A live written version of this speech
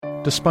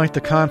Despite the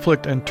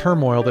conflict and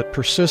turmoil that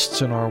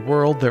persists in our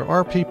world, there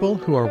are people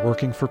who are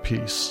working for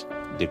peace.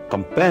 The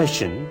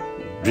compassion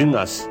brings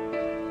us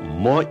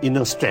more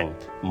inner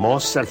strength,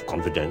 more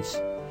self-confidence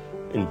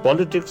in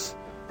politics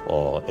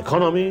or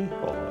economy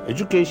or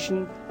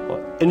education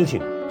or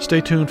anything. Stay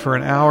tuned for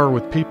an hour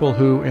with people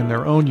who, in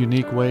their own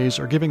unique ways,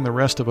 are giving the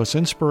rest of us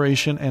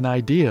inspiration and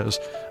ideas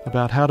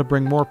about how to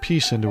bring more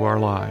peace into our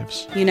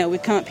lives. You know, we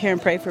come up here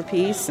and pray for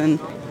peace, and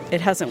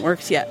it hasn't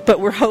worked yet, but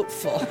we're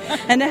hopeful.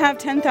 And to have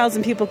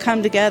 10,000 people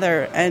come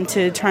together and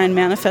to try and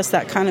manifest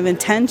that kind of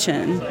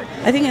intention,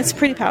 I think it's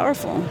pretty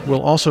powerful.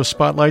 We'll also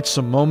spotlight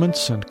some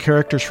moments and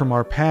characters from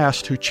our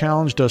past who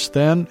challenged us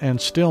then and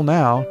still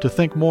now to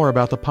think more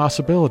about the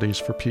possibilities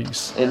for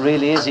peace. It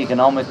really is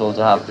economical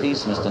to have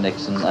peace, Mr.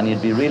 Nixon, and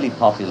you'd be really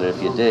popular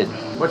if you did.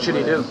 What should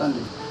he do?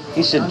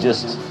 He should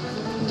just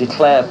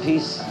declare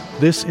peace.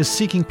 This is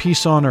Seeking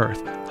Peace on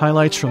Earth,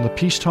 highlights from the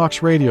Peace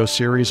Talks radio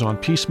series on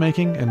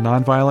peacemaking and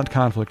nonviolent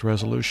conflict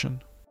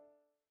resolution.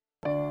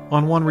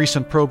 On one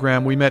recent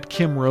program, we met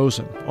Kim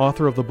Rosen,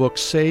 author of the book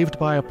Saved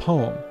by a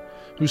Poem,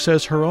 who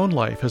says her own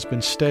life has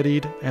been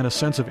steadied and a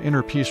sense of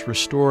inner peace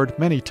restored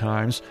many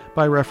times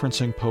by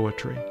referencing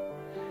poetry.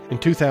 In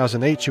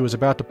 2008, she was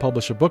about to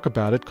publish a book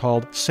about it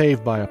called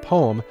Saved by a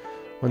Poem,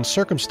 when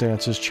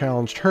circumstances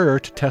challenged her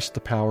to test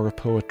the power of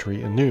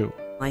poetry anew.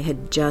 I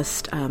had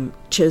just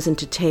chosen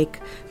to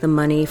take the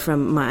money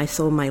from I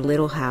sold my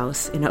little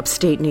house in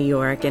upstate New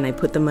York, and I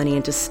put the money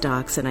into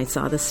stocks, and I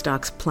saw the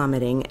stocks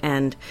plummeting,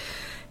 and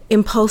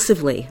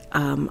impulsively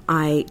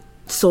I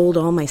sold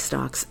all my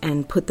stocks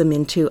and put them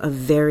into a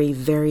very,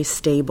 very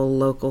stable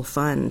local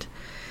fund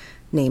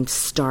named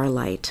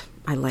Starlight.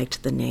 I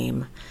liked the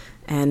name.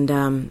 And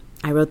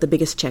I wrote the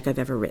biggest check I've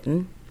ever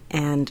written.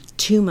 And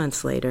 2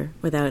 months later,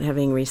 without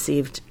having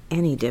received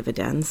any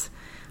dividends,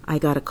 I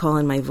got a call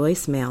in my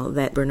voicemail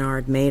that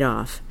Bernard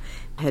Madoff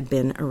had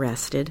been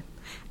arrested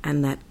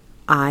and that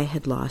I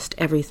had lost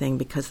everything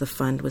because the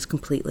fund was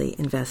completely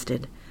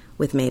invested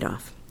with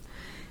Madoff.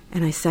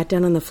 And I sat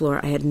down on the floor.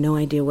 I had no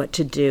idea what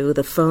to do.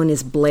 The phone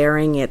is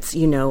blaring its,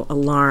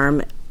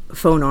 alarm,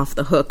 phone off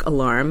the hook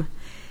alarm.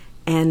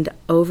 And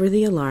over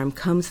the alarm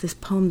comes this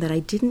poem that I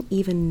didn't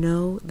even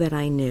know that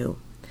I knew.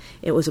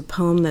 It was a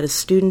poem that a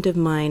student of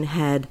mine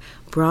had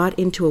brought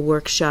into a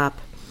workshop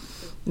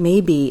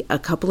maybe a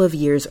couple of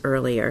years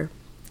earlier,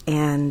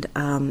 and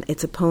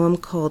it's a poem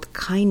called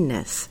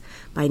Kindness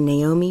by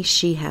Naomi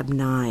Shihab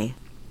Nye.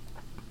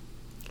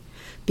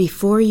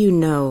 Before you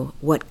know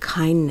what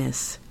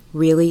kindness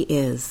really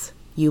is,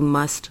 you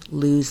must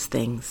lose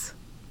things.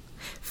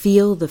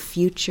 Feel the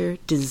future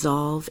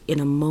dissolve in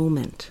a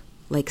moment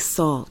like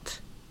salt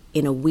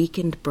in a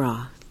weakened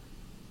broth.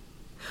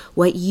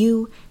 What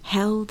you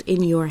held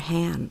in your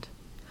hand,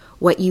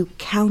 what you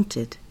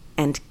counted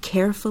and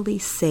carefully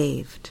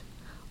saved,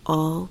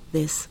 all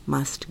this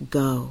must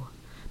go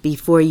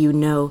before you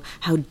know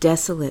how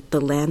desolate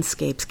the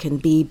landscapes can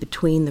be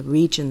between the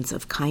regions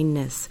of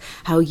kindness,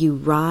 how you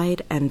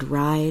ride and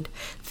ride,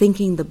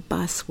 thinking the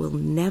bus will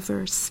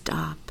never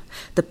stop.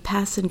 The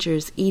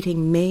passengers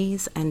eating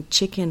maize and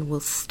chicken will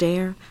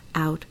stare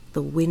out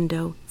the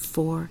window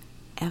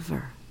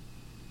forever.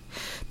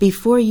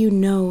 Before you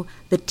know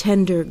the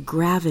tender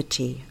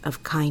gravity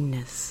of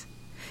kindness,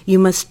 you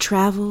must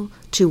travel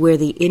to where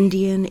the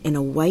Indian in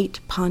a white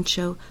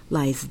poncho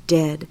lies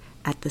dead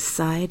at the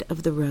side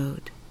of the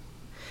road.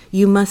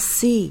 You must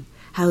see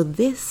how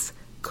this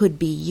could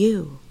be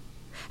you,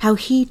 how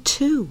he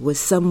too was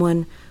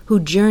someone who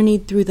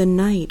journeyed through the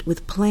night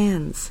with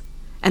plans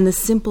and the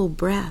simple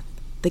breath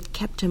that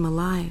kept him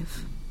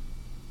alive.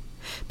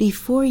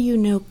 Before you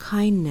know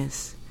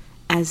kindness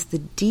as the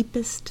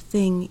deepest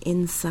thing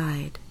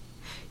inside,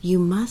 you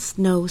must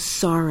know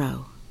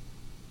sorrow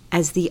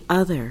as the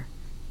other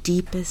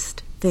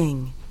deepest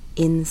thing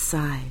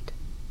inside.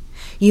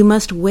 You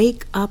must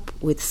wake up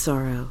with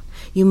sorrow.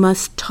 You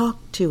must talk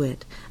to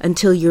it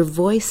until your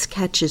voice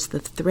catches the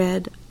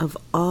thread of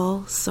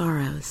all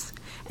sorrows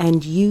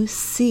and you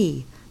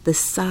see the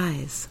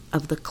size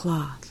of the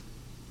cloth.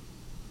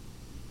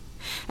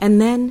 And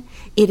then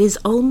it is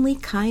only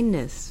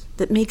kindness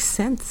that makes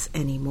sense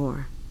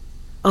anymore.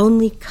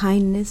 Only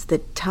kindness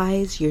that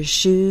ties your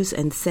shoes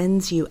and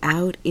sends you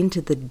out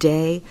into the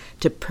day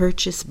to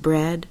purchase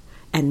bread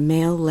and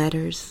mail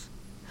letters.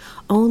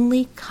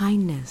 Only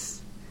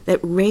kindness that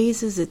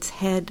raises its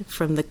head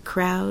from the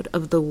crowd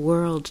of the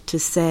world to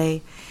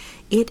say,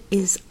 "It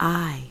is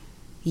I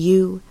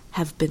you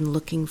have been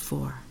looking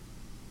for,"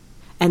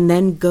 and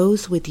then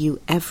goes with you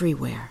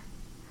everywhere,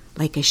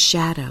 like a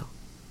shadow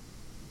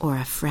or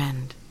a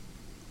friend.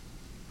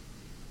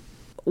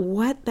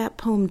 What that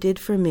poem did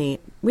for me,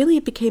 really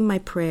it became my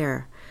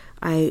prayer.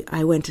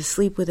 I went to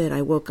sleep with it,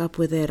 I woke up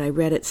with it, I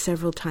read it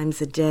several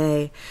times a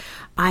day.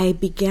 I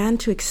began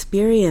to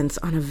experience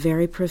on a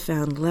very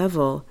profound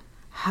level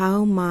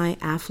how my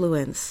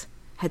affluence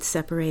had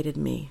separated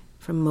me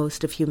from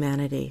most of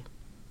humanity.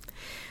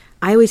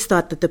 I always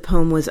thought that the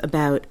poem was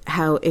about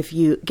how if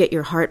you get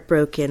your heart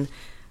broken,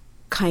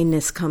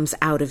 kindness comes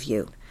out of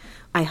you.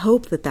 I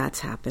hope that that's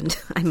happened,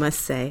 I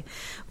must say.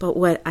 But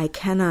what I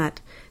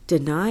cannot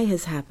deny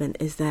has happened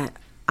is that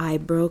I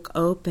broke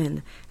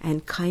open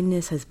and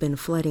kindness has been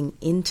flooding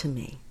into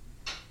me.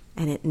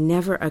 And it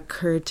never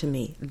occurred to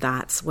me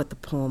that's what the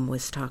poem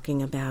was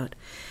talking about.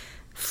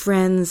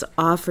 Friends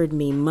offered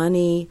me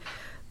money.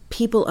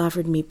 People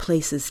offered me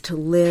places to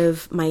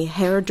live. My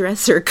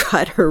hairdresser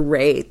cut her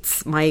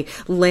rates. My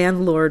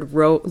landlord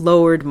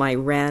lowered my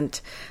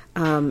rent.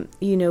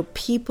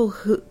 People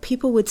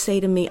would say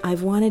to me,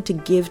 I've wanted to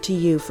give to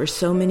you for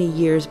so many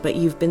years, but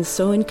you've been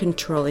so in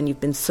control and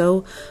you've been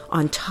so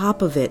on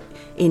top of it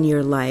in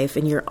your life,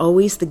 and you're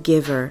always the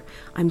giver.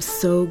 I'm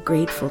so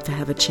grateful to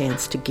have a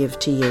chance to give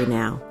to you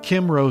now.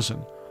 Kim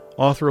Rosen,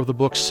 author of the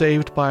book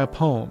Saved by a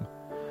Poem,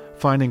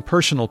 finding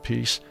personal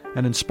peace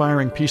and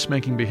inspiring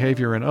peacemaking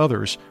behavior in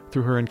others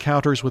through her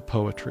encounters with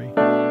poetry.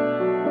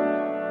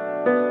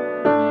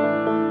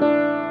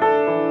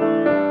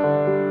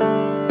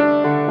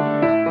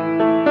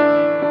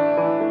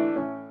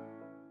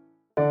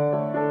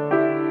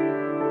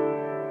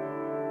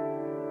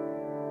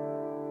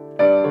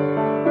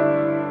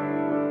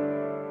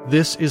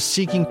 This is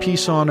Seeking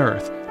Peace on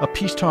Earth, a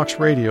Peace Talks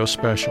Radio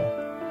special.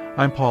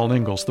 I'm Paul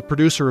Ingalls, the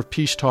producer of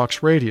Peace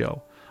Talks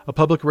Radio, a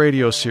public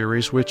radio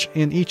series which,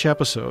 in each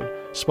episode,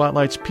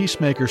 spotlights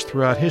peacemakers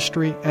throughout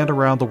history and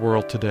around the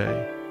world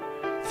today.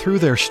 Through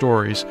their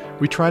stories,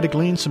 we try to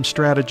glean some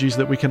strategies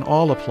that we can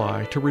all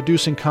apply to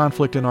reducing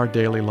conflict in our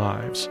daily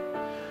lives.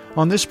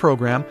 On this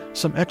program,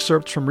 some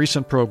excerpts from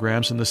recent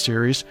programs in the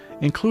series,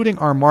 including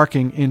our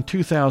marking in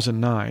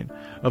 2009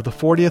 of the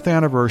 40th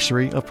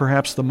anniversary of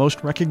perhaps the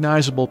most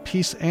recognizable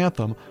peace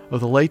anthem of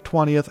the late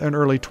 20th and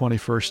early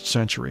 21st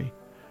century,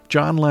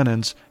 John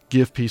Lennon's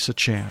Give Peace a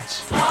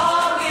Chance.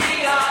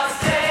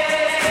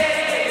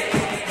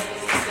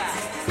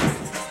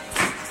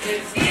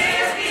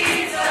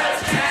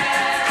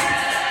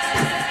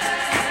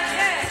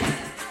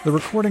 The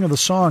recording of the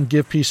song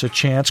Give Peace a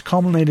Chance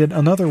culminated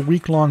another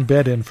week-long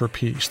bed-in for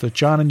peace that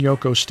John and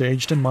Yoko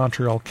staged in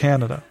Montreal,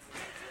 Canada.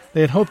 They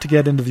had hoped to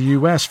get into the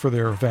U.S. for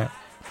their event,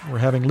 but were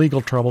having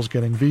legal troubles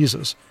getting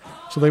visas,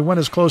 so they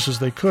went as close as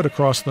they could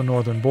across the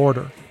northern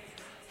border.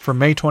 From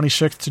May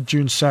 26th to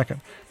June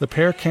 2nd, the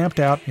pair camped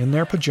out in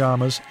their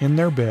pajamas, in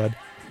their bed,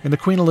 in the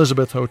Queen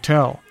Elizabeth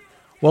Hotel,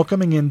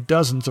 welcoming in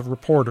dozens of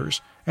reporters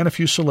and a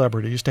few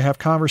celebrities to have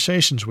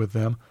conversations with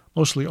them,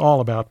 mostly all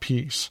about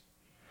peace.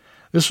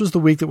 This was the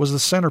week that was the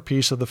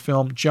centerpiece of the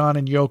film John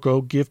and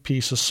Yoko Give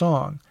Peace a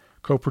Song,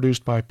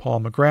 co-produced by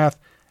Paul McGrath,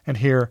 and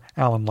here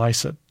Alan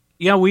Lycett.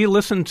 Yeah, we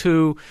listened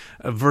to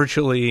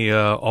virtually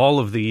all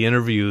of the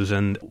interviews,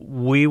 and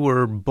we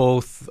were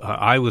both,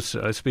 I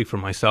speak for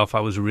myself,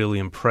 I was really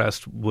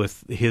impressed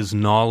with his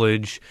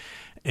knowledge.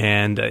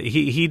 And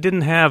he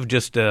didn't have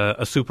just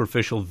a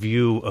superficial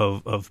view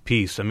of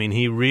peace. I mean,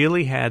 he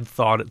really had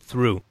thought it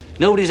through.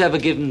 Nobody's ever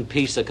given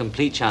peace a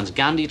complete chance.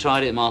 Gandhi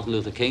tried it, Martin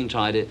Luther King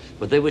tried it,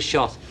 but they were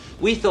shot.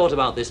 We thought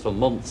about this for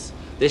months.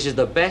 This is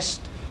the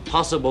best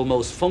possible,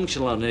 most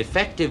functional and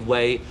effective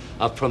way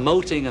of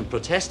promoting and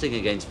protesting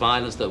against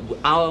violence that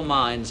our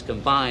minds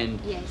combined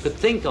could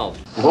think of.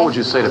 What would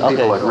you say to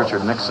people like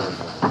Richard Nixon?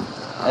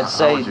 I'd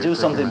say do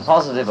something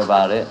positive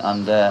about it,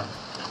 and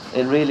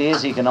it really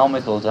is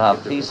economical to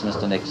have peace,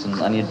 Mr. Nixon,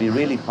 and you'd be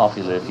really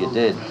popular if you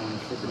did.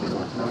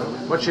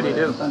 What should he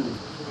do?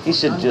 He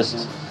should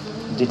just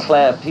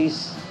declare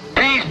peace.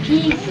 Peace!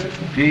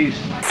 Peace.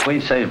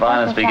 We say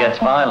violence begets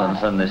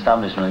violence, and the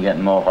establishment are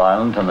getting more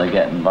violent, and they're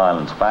getting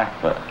violence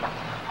back, but,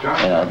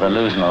 they're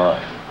losing a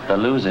lot. They're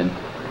losing.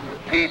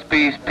 Peace,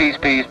 peace, peace,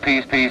 peace,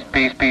 peace, peace,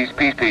 peace, peace,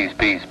 peace, peace,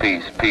 peace,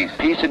 peace, peace.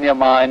 Peace in your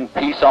mind,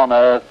 peace on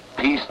earth,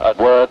 peace at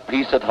work,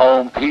 peace at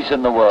home, peace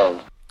in the world.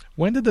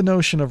 When did the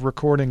notion of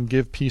recording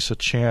Give Peace a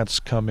Chance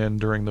come in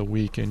during the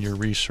week in your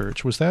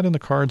research? Was that in the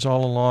cards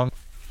all along?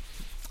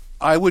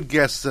 I would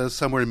guess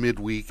somewhere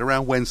midweek,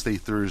 around Wednesday,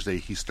 Thursday,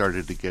 he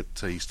started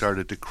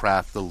to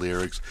craft the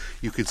lyrics.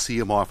 You could see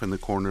him off in the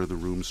corner of the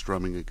room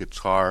strumming a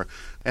guitar.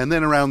 And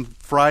then around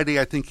Friday,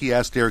 I think he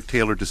asked Derek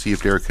Taylor to see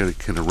if Derek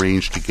can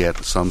arrange to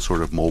get some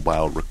sort of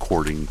mobile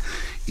recording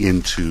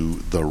into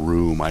the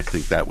room. I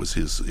think that was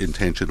his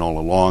intention all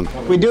along.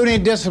 We do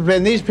need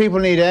discipline. These people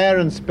need air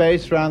and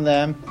space around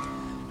them.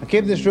 I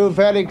keep this rule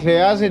fairly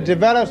clear. As it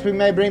develops, we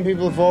may bring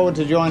people forward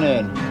to join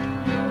in.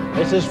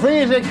 It's as free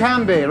as it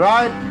can be,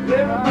 right?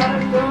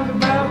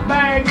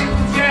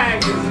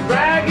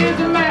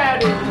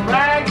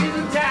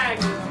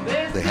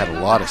 They had a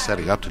lot of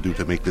setting up to do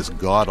to make this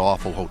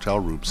god-awful hotel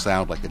room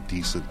sound like a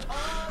decent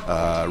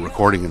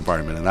recording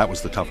environment, and that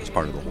was the toughest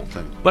part of the whole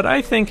thing. But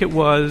I think it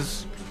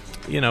was,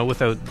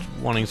 without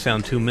wanting to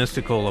sound too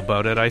mystical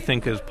about it, I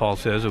think, as Paul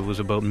says, it was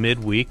about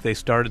midweek. They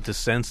started to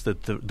sense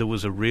that there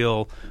was a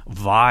real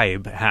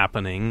vibe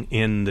happening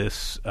in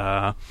this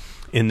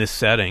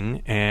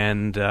setting,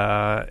 and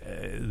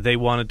they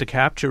wanted to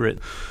capture it.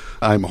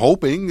 I'm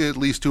hoping at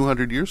least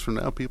 200 years from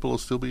now, people will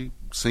still be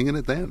singing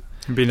it then.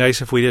 It'd be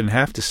nice if we didn't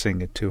have to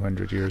sing it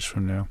 200 years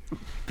from now.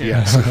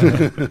 Yes.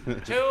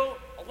 2,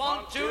 1,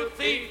 2,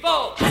 3,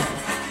 4.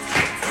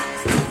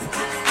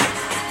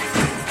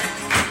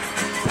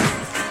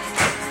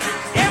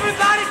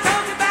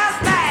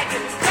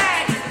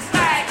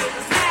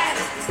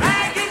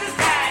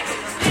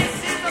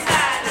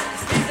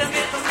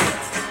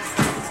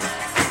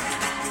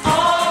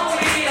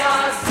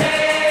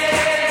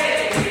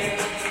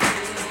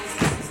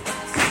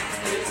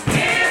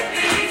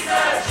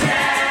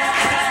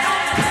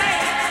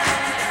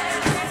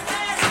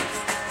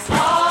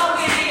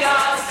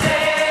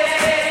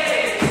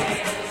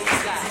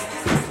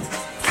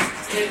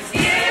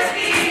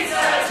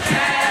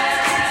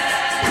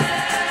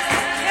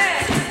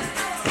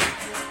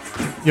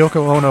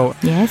 Yoko Ono.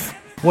 Yes?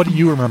 What do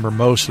you remember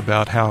most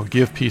about how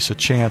Give Peace a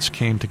Chance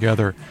came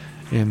together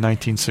in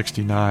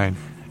 1969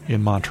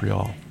 in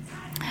Montreal?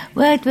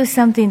 Well, it was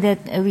something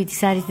that we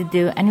decided to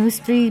do, and it was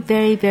very,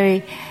 very,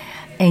 very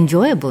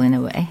enjoyable in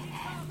a way.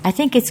 I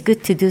think it's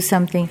good to do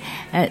something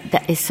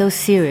that is so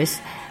serious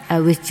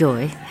with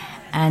joy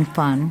and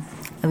fun.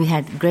 We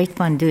had great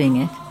fun doing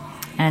it,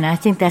 and I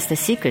think that's the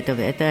secret of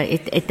it.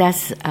 It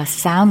does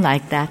sound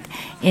like that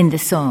in the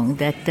song,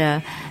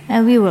 that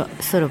we were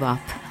sort of up.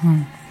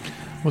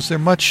 Was there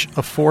much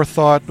a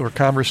forethought or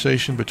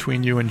conversation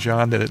between you and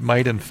John that it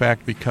might in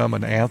fact become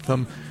an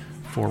anthem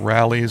for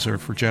rallies or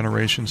for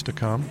generations to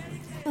come?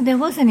 There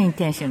was an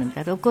intention of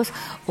that. Of course,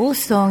 all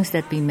songs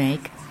that we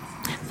make,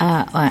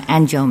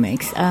 and Joe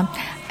makes,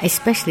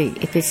 especially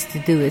if it's to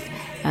do with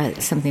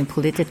something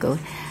political,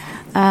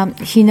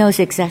 he knows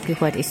exactly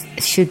what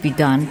should be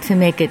done to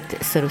make it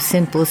sort of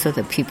simple so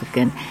that people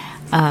can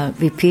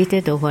repeat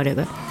it or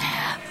whatever.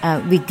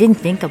 We didn't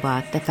think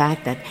about the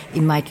fact that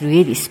it might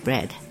really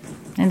spread.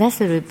 And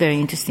that's a very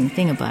interesting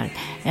thing about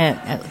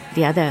it.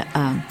 The other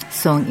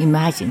song,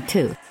 Imagine,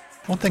 too.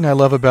 One thing I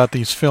love about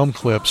these film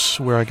clips,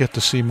 where I get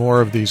to see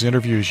more of these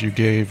interviews you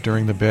gave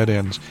during the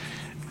bed-ins,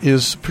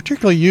 is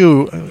particularly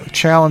you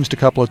challenged a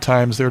couple of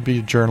times. There would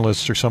be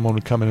journalists or someone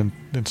would come in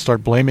and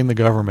start blaming the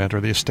government or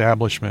the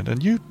establishment,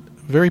 and you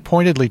very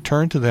pointedly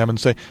turn to them and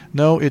say,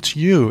 no, it's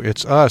you,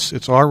 it's us,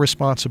 it's our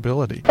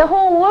responsibility. The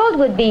whole world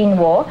would be in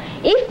war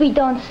if we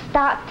don't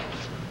start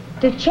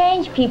to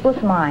change people's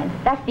minds.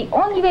 That's the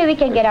only way we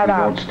can get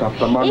around. Don't stop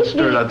the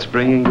monster that's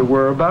bringing the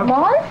war about.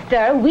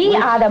 Monster? We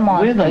are the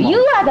monster.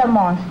 You are the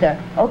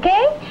monster,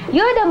 okay?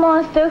 You're the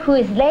monster who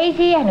is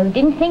lazy and who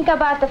didn't think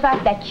about the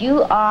fact that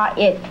you are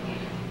it.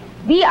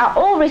 We are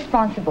all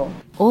responsible.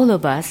 All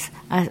of us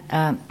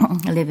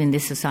live in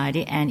this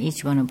society, and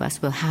each one of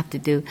us will have to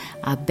do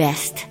our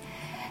best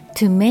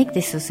to make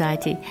this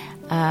society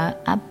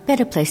a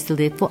better place to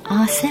live for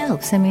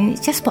ourselves. I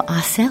mean, just for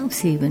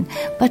ourselves even,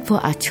 but for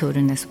our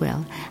children as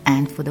well,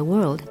 and for the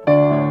world.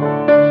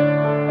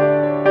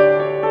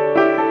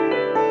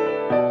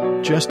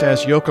 Just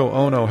as Yoko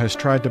Ono has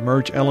tried to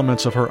merge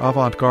elements of her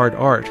avant-garde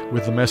art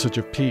with the message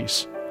of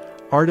peace,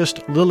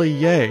 artist Lily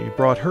Yeh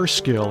brought her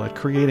skill at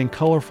creating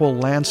colorful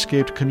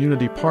landscaped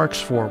community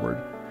parks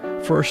forward,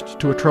 first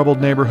to a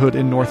troubled neighborhood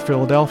in North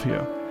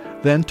Philadelphia,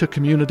 then to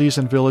communities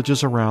and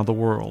villages around the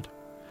world.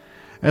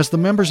 As the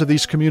members of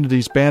these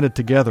communities banded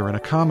together in a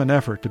common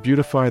effort to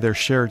beautify their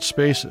shared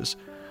spaces,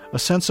 a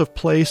sense of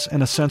place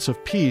and a sense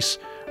of peace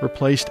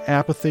replaced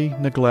apathy,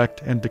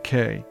 neglect, and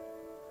decay.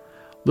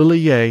 Lily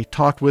Yeh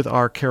talked with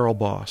our Carol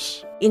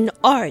Boss. In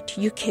art,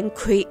 you can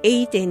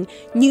create a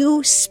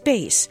new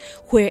space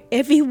where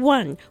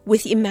everyone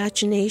with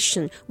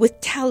imagination, with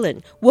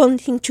talent,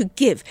 wanting to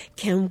give,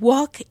 can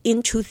walk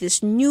into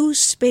this new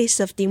space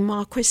of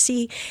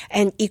democracy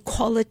and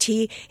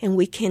equality, and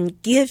we can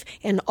give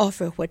and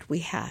offer what we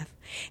have.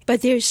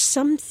 But there's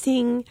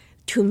something,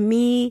 to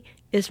me,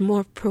 is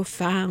more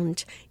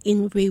profound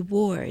in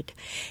reward,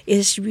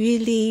 is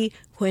really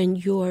when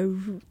you're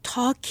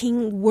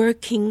talking,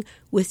 working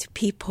with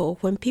people,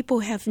 when people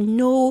have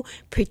no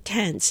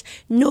pretense,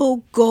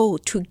 no goal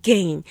to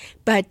gain,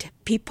 but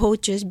people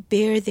just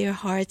bare their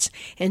hearts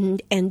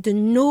and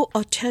no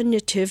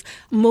alternative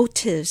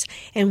motives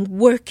and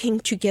working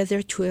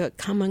together to a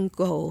common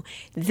goal,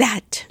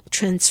 that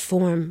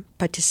transforms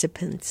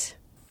participants.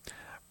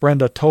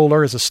 Brenda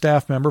Toller is a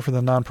staff member for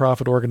the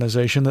nonprofit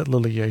organization that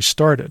Lily Yeh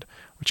started,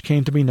 which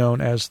came to be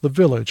known as The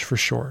Village for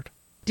short.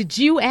 Did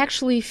you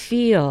actually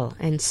feel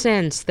and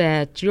sense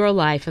that your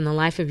life and the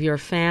life of your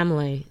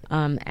family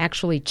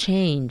actually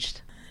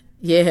changed?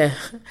 Yeah.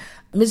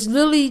 Miss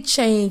Lily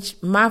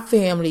changed my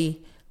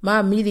family, my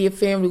immediate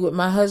family with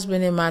my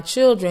husband and my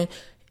children,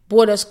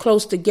 brought us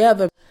close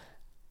together.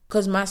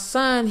 Because my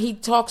son, he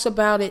talks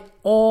about it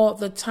all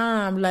the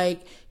time.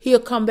 Like, he'll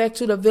come back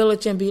to the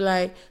village and be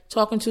like,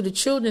 talking to the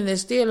children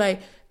that's there,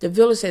 like, the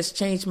village has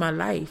changed my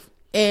life.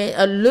 And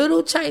a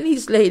little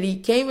Chinese lady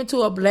came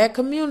into a black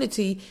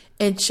community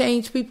and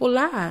changed people's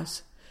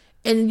lives.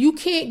 And you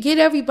can't get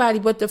everybody,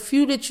 but the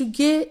few that you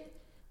get,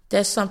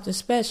 that's something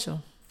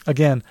special.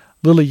 Again,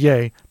 Lily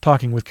Yeh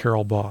talking with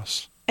Carol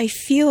Boss. I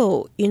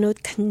feel,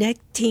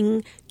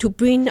 connecting to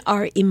bring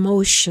our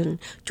emotion,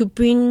 to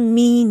bring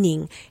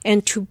meaning,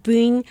 and to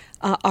bring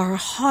our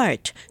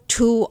heart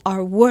to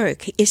our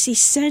work is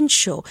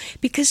essential,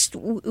 because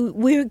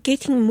we're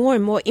getting more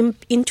and more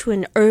into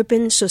an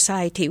urban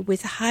society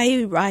with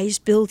high-rise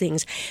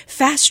buildings,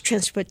 fast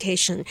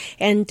transportation,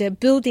 and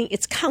building,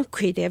 it's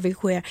concrete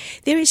everywhere.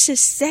 There is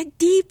a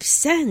deep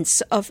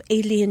sense of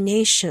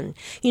alienation.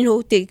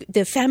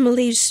 The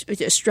family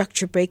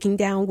structure breaking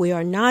down. We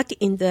are not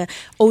in the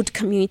old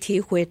community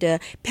where the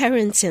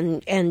parents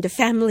and the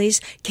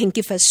families can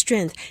give us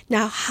strength.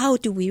 Now, how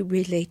do we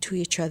relate to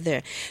each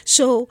other?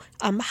 So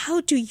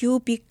how do you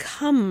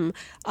become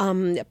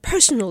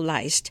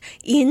personalized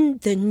in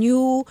the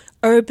new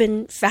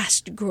urban,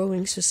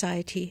 fast-growing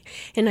society.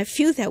 And I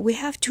feel that we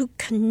have to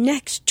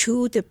connect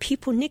to the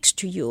people next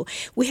to you.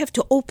 We have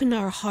to open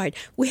our heart.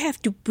 We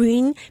have to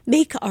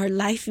make our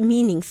life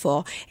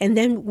meaningful. And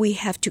then we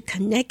have to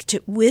connect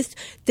with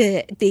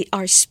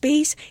our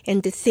space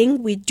and the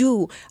thing we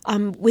do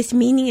with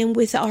meaning and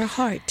with our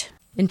heart.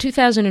 In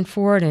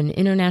 2004, at an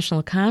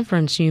international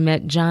conference, you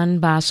met John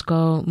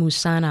Bosco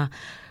Musana,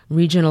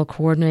 regional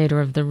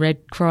coordinator of the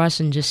Red Cross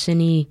in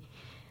Gisenyi,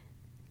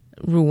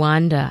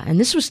 Rwanda. And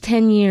this was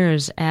 10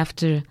 years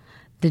after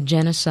the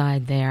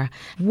genocide there.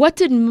 What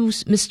did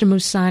Mr.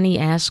 Musani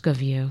ask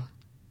of you?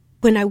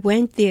 When I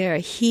went there,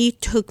 he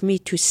took me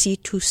to see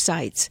two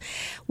sites.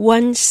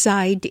 One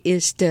side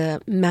is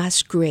the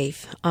mass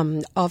grave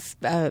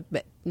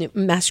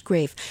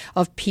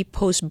of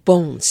people's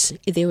bones.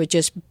 They were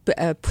just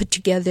put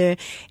together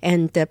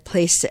and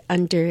placed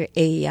under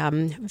a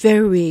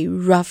very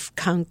rough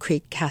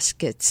concrete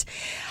caskets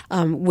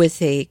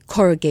with a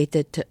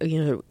corrugated,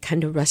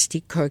 kind of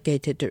rusty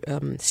corrugated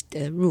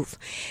roof.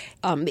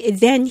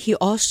 Then he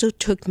also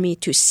took me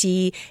to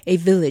see a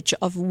village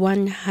of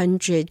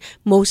 100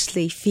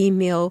 mostly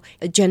female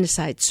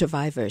genocide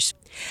survivors.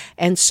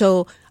 And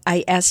so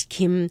I asked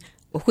him,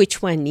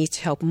 which one needs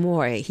help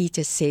more? He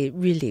just said,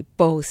 really,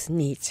 both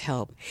needs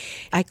help.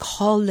 I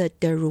call it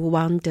the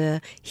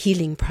Rwanda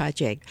Healing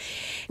Project.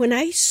 When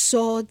I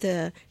saw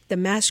the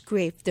mass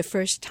grave the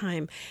first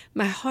time,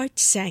 my heart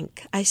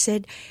sank. I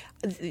said,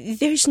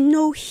 there's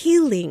no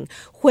healing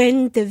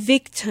when the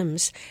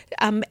victims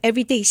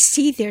every day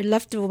see their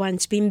loved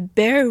ones being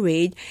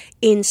buried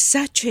in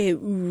such a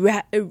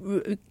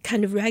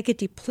kind of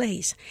raggedy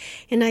place.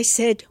 And I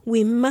said,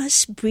 we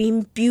must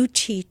bring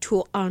beauty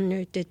to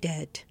honor the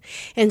dead.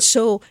 And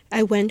so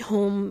I went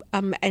home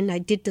and I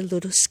did the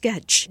little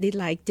sketch. They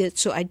liked it,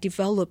 so I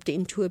developed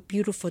into a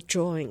beautiful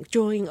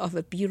drawing of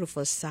a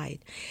beautiful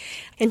site.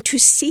 And to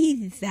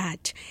see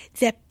that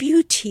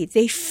beauty,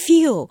 they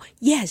feel,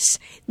 yes,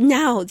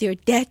 now their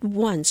dead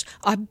ones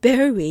are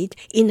buried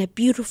in a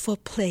beautiful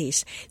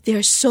place.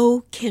 Their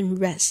soul can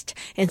rest,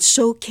 and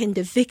so can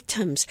the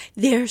victims.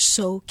 Their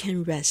soul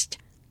can rest.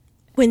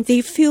 When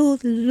they feel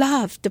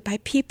loved by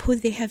people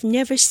they have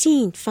never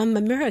seen from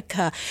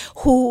America,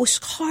 whose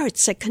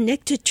hearts are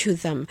connected to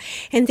them,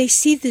 and they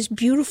see this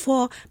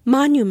beautiful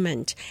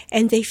monument,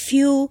 and they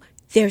feel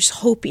there's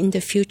hope in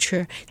the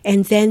future,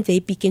 and then they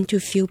begin to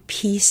feel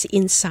peace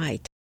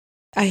inside.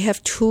 I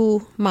have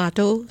two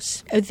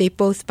models. They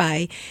both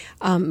by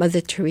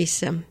Mother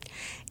Teresa.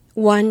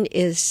 One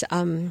is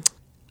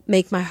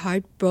make my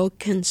heart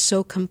broken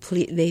so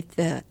completely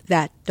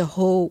that the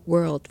whole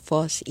world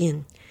falls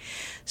in.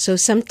 So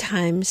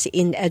sometimes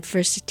in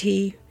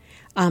adversity,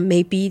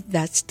 maybe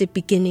that's the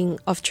beginning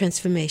of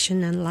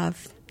transformation and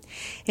love.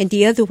 And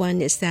the other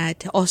one is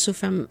that, also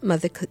from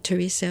Mother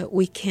Teresa,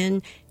 we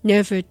can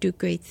never do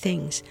great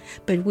things,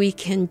 but we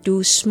can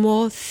do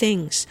small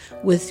things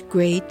with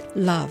great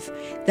love.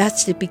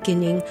 That's the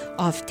beginning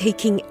of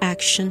taking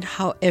action,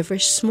 however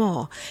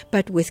small,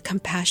 but with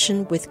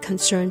compassion, with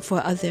concern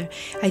for others.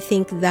 I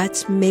think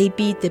that's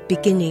maybe the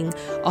beginning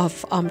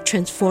of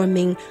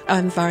transforming our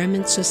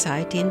environment,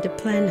 society, and the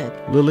planet.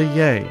 Lily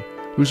Yeh,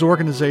 whose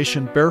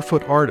organization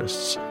Barefoot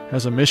Artists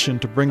has a mission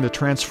to bring the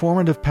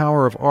transformative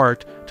power of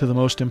art to the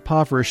most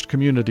impoverished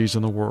communities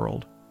in the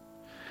world.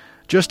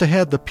 Just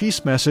ahead, the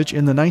peace message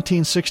in the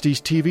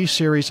 1960s TV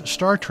series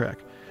Star Trek,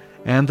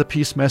 and the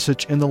peace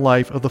message in the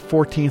life of the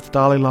 14th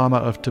Dalai Lama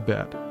of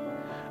Tibet.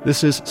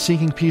 This is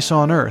Seeking Peace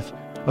on Earth,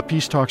 a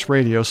Peace Talks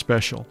radio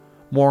special.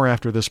 More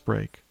after this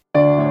break.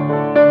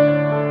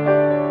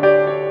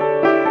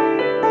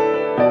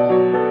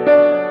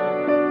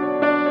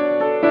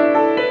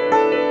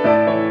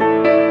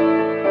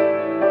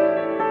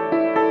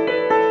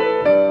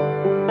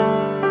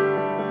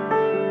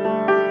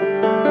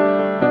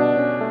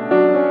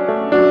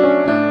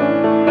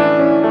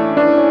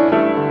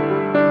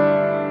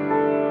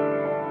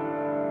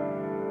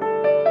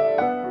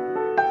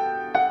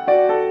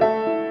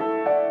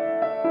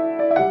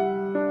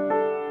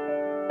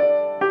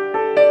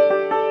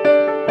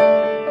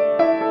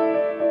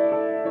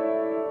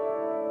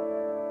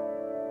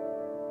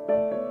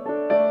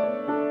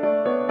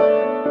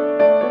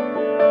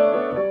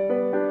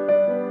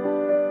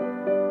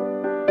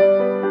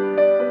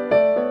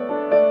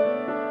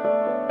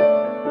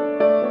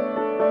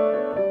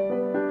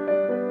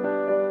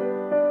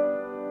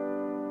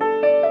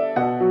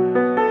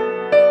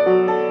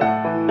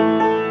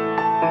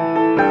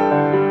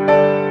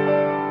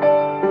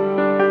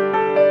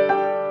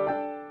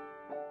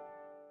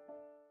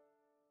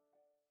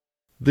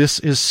 This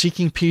is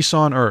Seeking Peace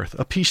on Earth,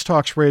 a Peace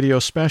Talks radio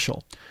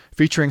special,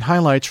 featuring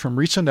highlights from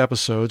recent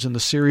episodes in the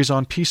series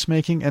on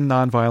peacemaking and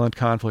nonviolent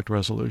conflict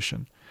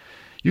resolution.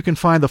 You can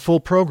find the full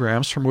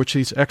programs from which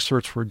these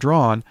excerpts were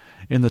drawn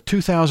in the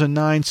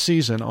 2009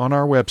 season on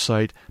our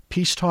website,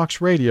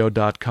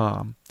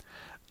 peacetalksradio.com.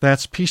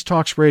 That's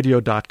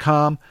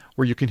peacetalksradio.com,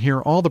 where you can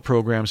hear all the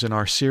programs in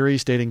our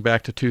series dating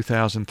back to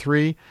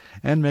 2003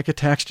 and make a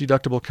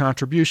tax-deductible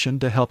contribution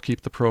to help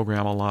keep the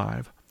program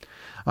alive.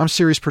 I'm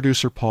series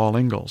producer Paul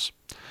Ingalls.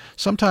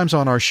 Sometimes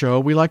on our show,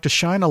 we like to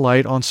shine a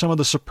light on some of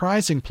the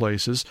surprising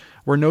places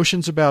where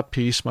notions about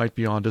peace might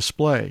be on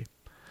display.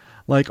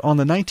 Like on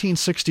the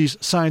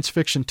 1960s science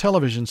fiction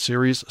television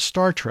series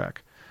Star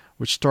Trek,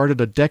 which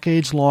started a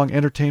decades-long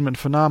entertainment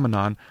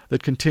phenomenon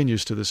that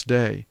continues to this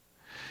day.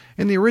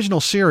 In the original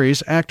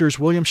series, actors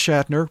William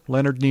Shatner,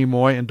 Leonard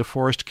Nimoy, and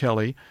DeForest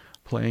Kelley,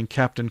 playing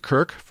Captain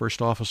Kirk,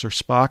 First Officer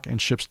Spock,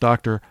 and ship's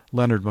doctor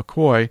Leonard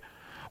McCoy,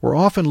 were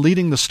often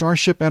leading the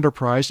Starship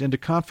Enterprise into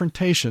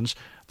confrontations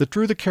that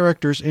drew the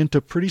characters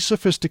into pretty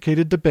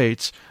sophisticated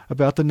debates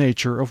about the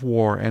nature of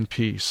war and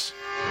peace.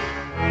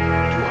 Do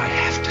I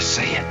have to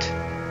say it?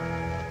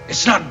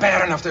 It's not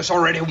bad enough there's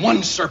already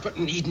one serpent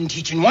in Eden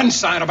teaching one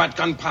side about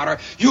gunpowder.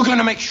 You're going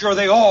to make sure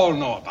they all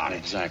know about it.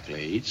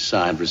 Exactly. Each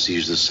side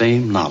receives the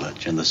same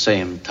knowledge and the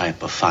same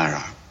type of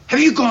firearm. Have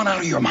you gone out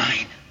of your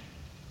mind?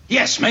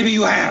 Yes, maybe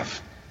you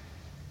have.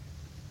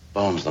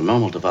 Bones, the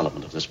normal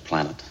development of this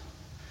planet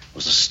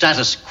was a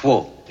status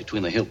quo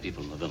between the hill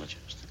people and the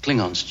villagers. The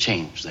Klingons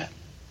changed that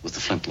with the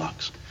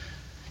flintlocks.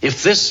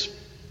 If this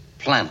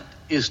planet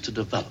is to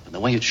develop in the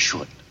way it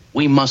should,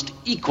 we must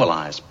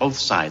equalize both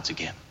sides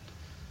again.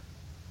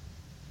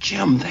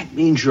 Jim, that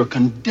means you're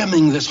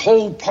condemning this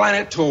whole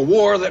planet to a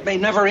war that may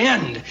never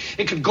end.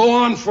 It could go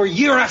on for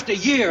year after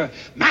year,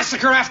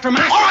 massacre after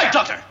massacre. All right,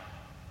 Doctor.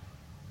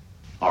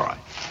 All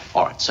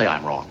right. Say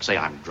I'm wrong. Say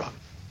I'm drunk.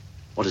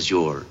 What is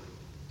your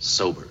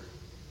sober,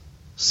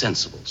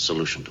 sensible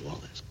solution to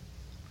all this?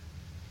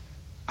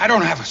 I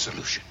don't have a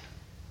solution.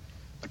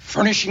 But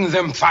furnishing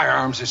them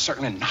firearms is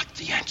certainly not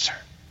the answer.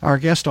 Our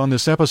guest on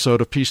this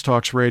episode of Peace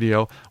Talks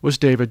Radio was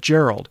David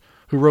Gerrold,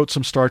 who wrote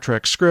some Star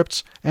Trek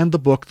scripts and the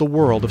book The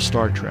World of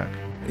Star Trek.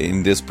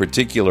 In this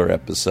particular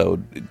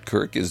episode,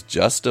 Kirk is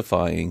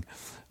justifying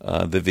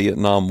the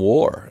Vietnam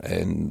War.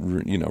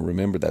 And,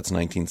 remember that's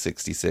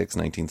 1966,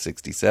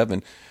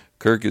 1967.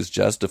 Kirk is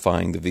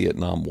justifying the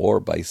Vietnam War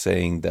by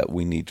saying that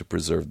we need to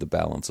preserve the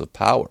balance of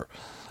power.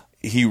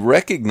 He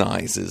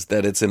recognizes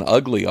that it's an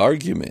ugly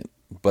argument,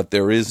 but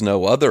there is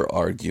no other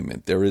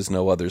argument. There is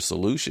no other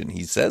solution.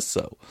 He says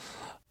so.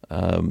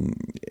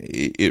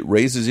 It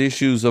raises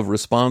issues of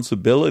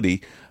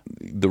responsibility,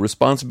 the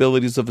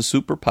responsibilities of a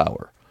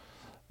superpower.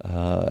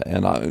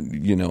 And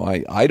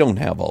I don't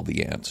have all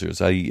the answers.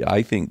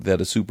 I think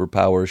that a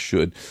superpower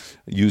should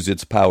use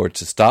its power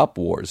to stop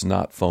wars,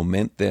 not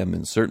foment them,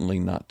 and certainly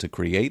not to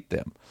create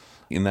them.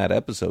 In that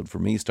episode, for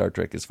me, Star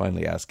Trek is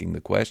finally asking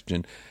the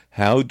question,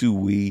 how do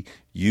we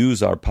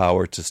use our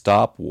power to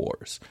stop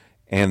wars?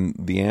 And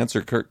the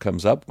answer Kirk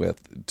comes up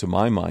with, to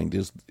my mind,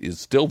 is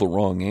still the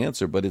wrong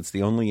answer, but it's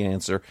the only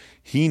answer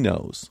he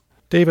knows.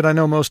 David, I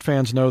know most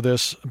fans know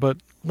this, but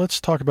let's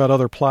talk about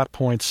other plot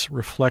points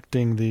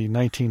reflecting the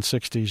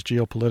 1960s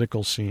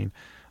geopolitical scene.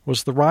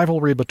 Was the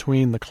rivalry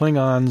between the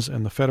Klingons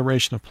and the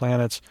Federation of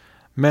Planets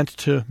meant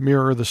to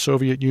mirror the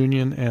Soviet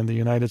Union and the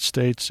United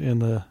States in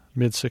the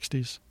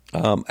mid-60s?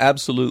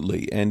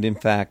 Absolutely. And in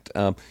fact,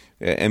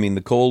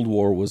 the Cold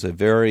War was a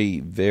very,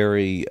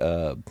 very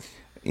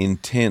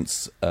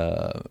intense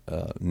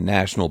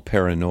national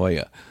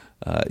paranoia.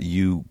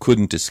 You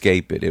couldn't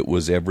escape it. It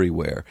was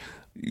everywhere.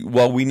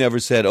 While we never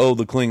said,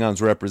 the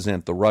Klingons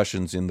represent the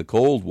Russians in the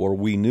Cold War,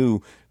 we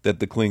knew that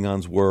the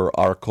Klingons were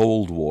our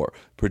Cold War,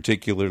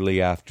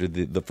 particularly after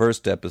the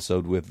first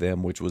episode with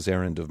them, which was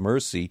Errand of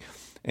Mercy,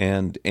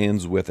 and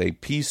ends with a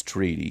peace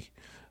treaty.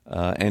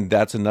 And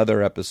that's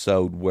another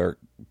episode where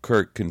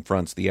Kirk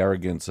confronts the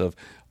arrogance of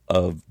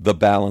the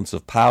balance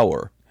of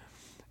power.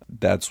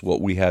 That's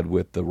what we had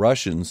with the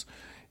Russians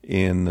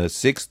in the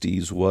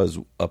 60s, was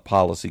a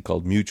policy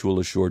called Mutual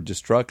Assured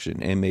Destruction,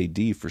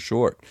 MAD for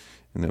short,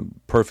 and the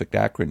perfect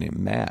acronym,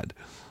 MAD,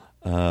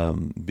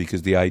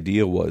 because the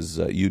idea was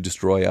you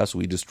destroy us,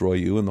 we destroy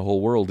you, and the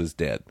whole world is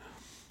dead.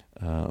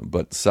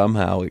 But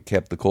somehow it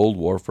kept the Cold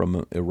War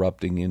from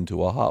erupting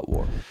into a hot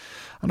war.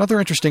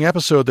 Another interesting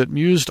episode that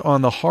mused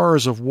on the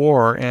horrors of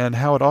war and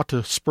how it ought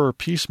to spur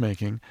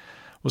peacemaking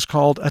was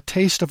called A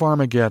Taste of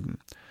Armageddon.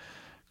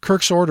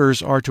 Kirk's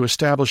orders are to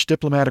establish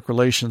diplomatic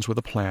relations with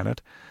a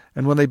planet,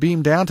 and when they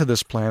beam down to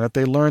this planet,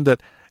 they learn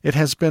that it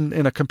has been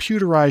in a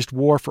computerized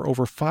war for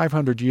over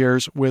 500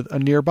 years with a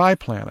nearby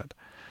planet.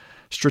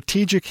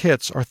 Strategic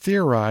hits are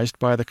theorized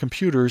by the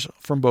computers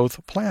from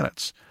both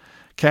planets.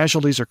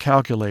 Casualties are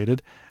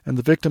calculated, and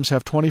the victims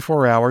have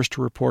 24 hours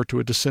to report to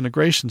a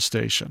disintegration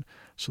station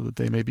so that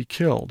they may be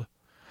killed.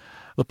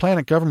 The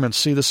planet governments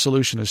see this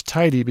solution as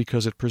tidy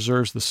because it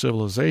preserves the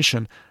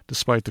civilization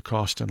despite the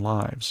cost in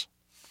lives.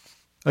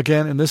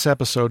 Again, in this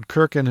episode,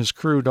 Kirk and his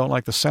crew don't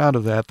like the sound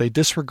of that. They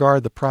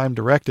disregard the Prime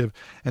Directive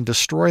and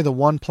destroy the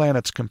one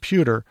planet's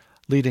computer,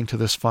 leading to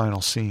this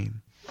final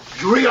scene.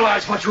 You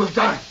realize what you have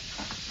done?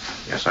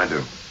 Yes, I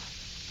do.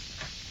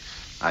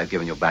 I've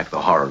given you back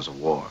the horrors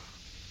of war.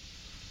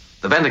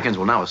 The Vendicans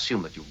will now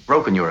assume that you've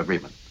broken your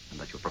agreement and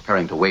that you're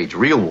preparing to wage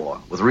real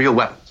war with real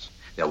weapons.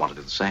 They'll want to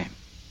do the same.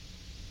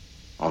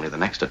 Only the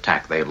next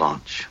attack they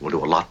launch will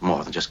do a lot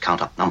more than just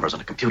count up numbers on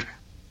a computer.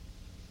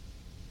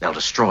 They'll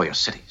destroy your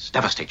cities,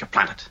 devastate your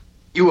planet.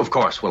 You, of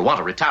course, will want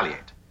to retaliate.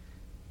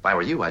 If I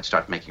were you, I'd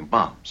start making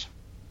bombs.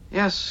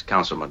 Yes,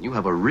 Councilman, you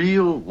have a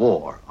real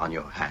war on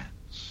your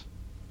hands.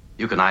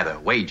 You can either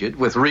wage it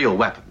with real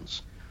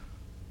weapons,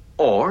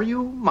 or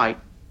you might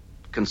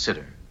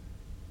consider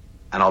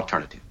an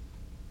alternative.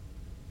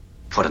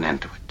 Put an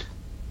end to it.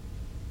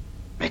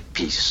 Make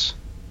peace.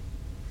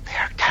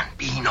 There can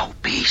be no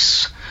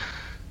peace.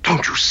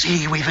 Don't you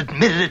see? We've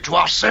admitted it to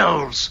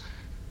ourselves.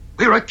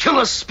 We're a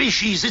killer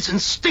species. It's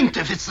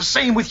instinctive. It's the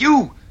same with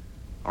you.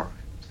 All right.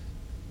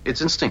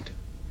 It's instinctive.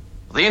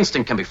 The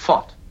instinct can be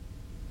fought.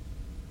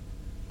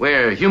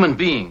 We're human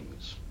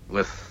beings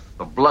with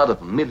the blood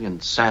of a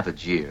million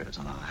savage years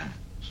on our hands.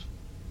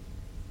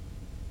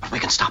 But we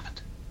can stop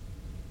it.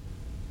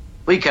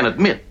 We can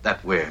admit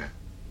that we're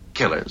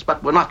killers,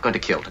 but we're not going to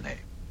kill today.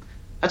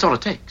 That's all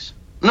it takes.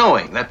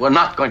 Knowing that we're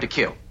not going to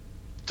kill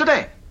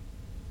today.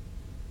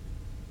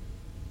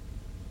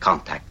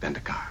 Contact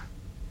Vendikar.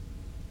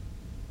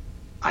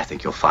 I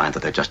think you'll find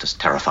that they're just as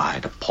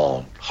terrified,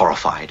 appalled,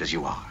 horrified as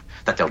you are.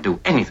 That they'll do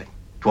anything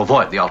to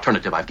avoid the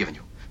alternative I've given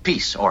you.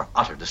 Peace or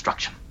utter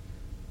destruction.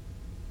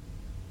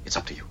 It's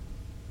up to you.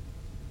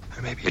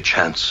 There may be a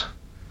chance.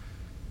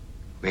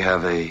 We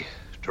have a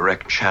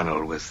direct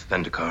channel with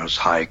Vendikar's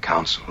High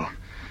Council.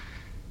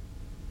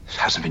 It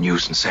hasn't been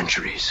used in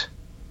centuries.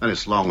 And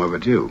it's long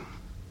overdue.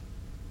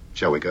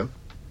 Shall we go?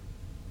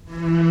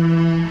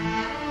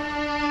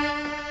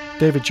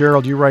 David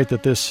Gerrold, you write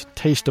that this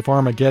Taste of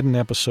Armageddon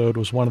episode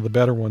was one of the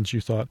better ones,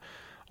 you thought.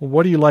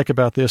 What do you like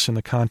about this in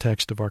the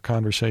context of our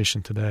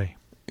conversation today?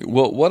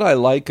 Well, what I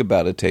like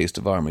about A Taste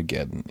of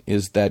Armageddon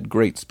is that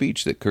great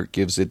speech that Kirk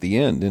gives at the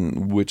end,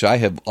 in which I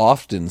have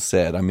often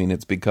said, I mean,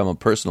 it's become a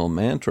personal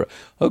mantra.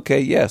 Okay,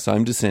 yes,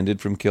 I'm descended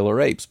from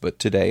killer apes, but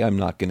today I'm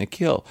not going to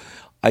kill.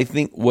 I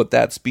think what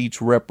that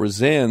speech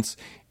represents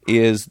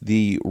is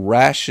the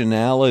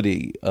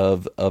rationality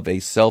of a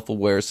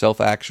self-aware,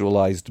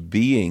 self-actualized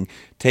being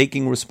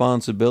taking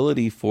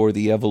responsibility for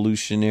the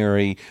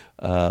evolutionary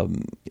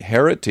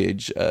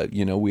heritage.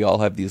 We all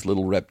have these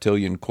little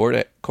reptilian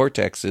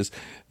cortexes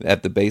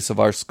at the base of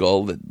our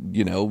skull that,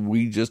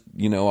 we just,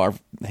 our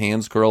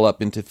hands curl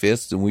up into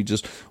fists and we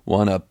just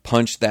want to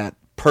punch that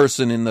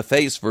person in the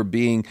face for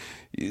being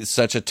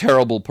such a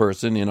terrible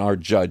person in our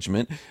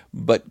judgment.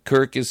 But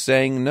Kirk is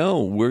saying,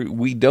 no,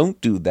 we don't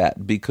do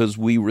that because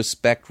we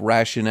respect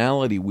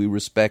rationality. We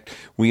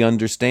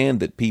understand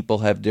that people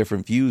have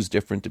different views,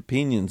 different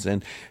opinions,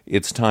 and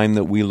it's time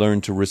that we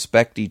learn to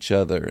respect each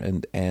other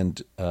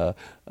and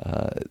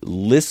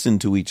listen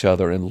to each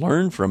other and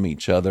learn from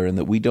each other, and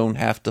that we don't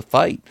have to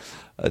fight.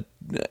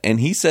 And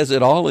he says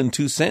it all in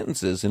 2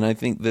 sentences, and I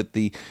think that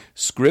the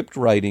script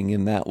writing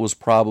in that was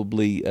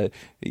probably,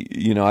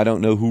 I don't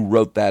know who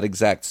wrote that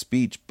exact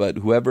speech, but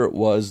whoever it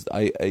was,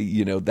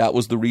 that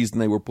was the reason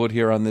they were put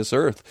here on this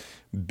earth.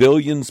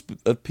 Billions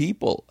of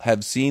people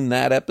have seen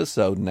that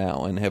episode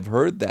now and have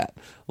heard that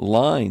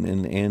line,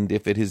 and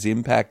if it has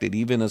impacted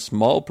even a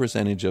small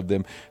percentage of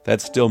them,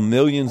 that's still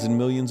millions and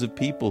millions of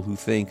people who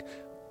think,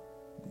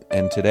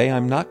 and today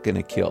I'm not going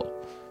to kill.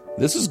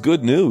 This is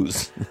good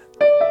news.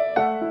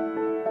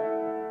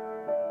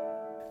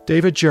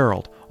 David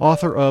Gerrold,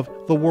 author of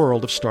The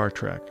World of Star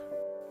Trek.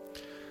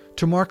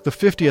 To mark the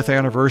 50th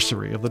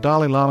anniversary of the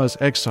Dalai Lama's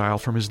exile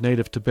from his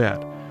native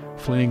Tibet,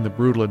 fleeing the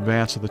brutal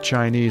advance of the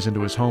Chinese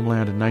into his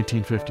homeland in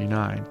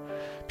 1959,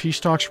 Peace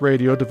Talks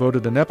Radio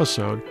devoted an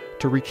episode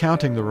to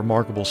recounting the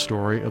remarkable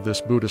story of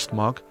this Buddhist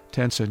monk,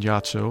 Tenzin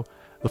Gyatso,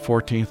 the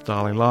 14th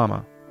Dalai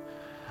Lama.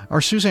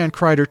 Our Suzanne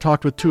Kreider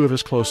talked with 2 of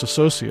his close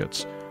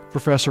associates,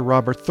 Professor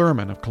Robert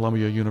Thurman of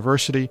Columbia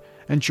University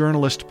and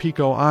journalist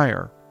Pico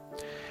Iyer.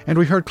 And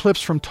we heard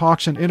clips from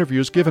talks and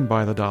interviews given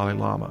by the Dalai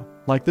Lama,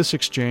 like this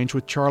exchange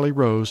with Charlie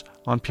Rose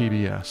on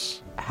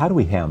PBS. How do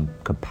we have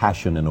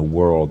compassion in a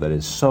world that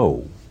is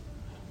so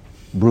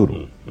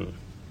brutal? Mm-hmm.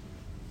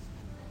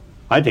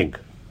 I think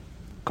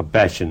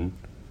compassion,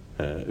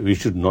 we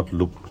should not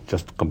look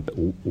just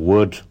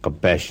word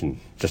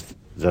compassion, just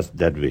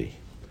that way.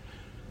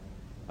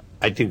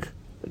 I think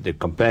the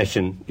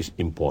compassion is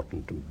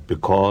important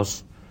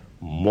because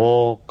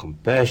more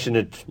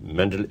compassionate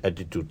mental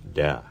attitude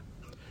there,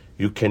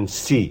 you can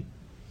see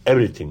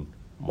everything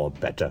more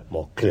better,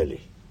 more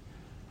clearly.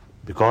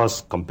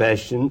 Because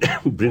compassion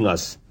brings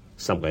us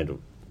some kind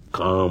of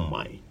calm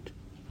mind.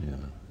 Yeah.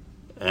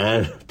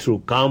 And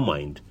through calm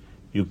mind,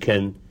 you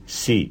can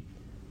see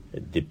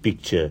the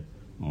picture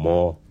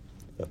more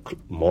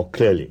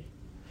clearly.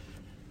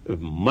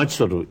 Much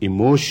sort of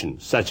emotion,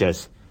 such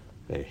as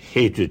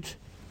hatred,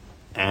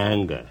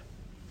 anger,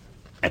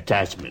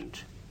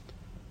 attachment,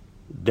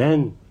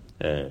 then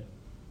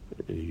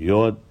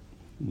your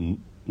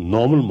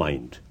normal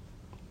mind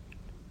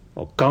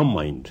or calm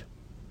mind,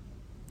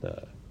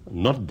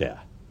 not there,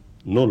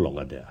 no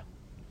longer there.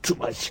 Too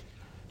much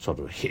sort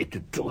of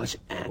hatred, too much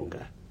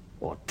anger,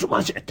 or too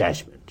much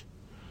attachment.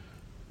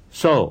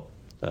 So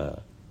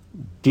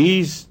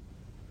these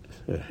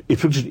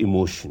afflicted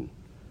emotion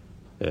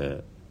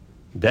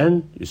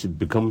then it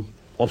becomes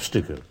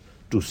obstacle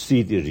to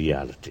see the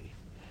reality.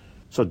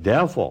 So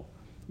therefore,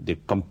 the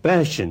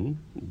compassion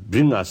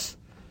brings us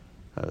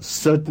a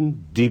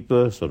certain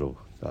deeper sort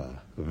of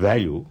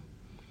value.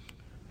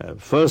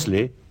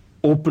 Firstly,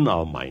 open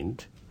our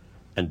mind,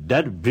 and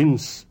that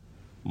brings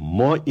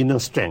more inner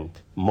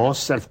strength, more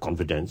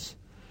self-confidence,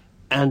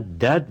 and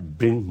that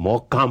brings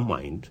more calm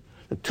mind.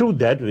 And through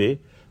that way,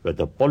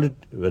 whether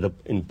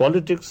in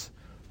politics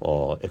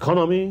or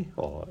economy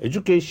or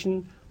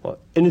education or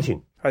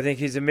anything. I think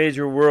he's a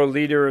major world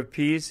leader of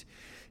peace.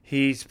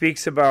 He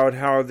speaks about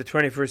how the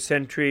 21st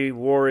century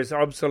war is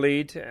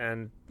obsolete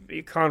and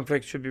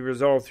conflict should be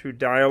resolved through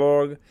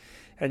dialogue.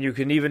 And you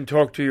can even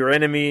talk to your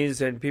enemies,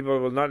 and people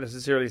will not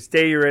necessarily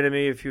stay your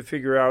enemy if you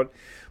figure out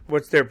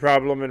what's their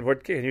problem and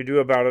what can you do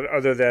about it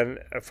other than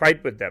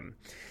fight with them.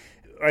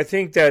 I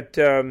think that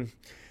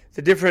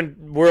the different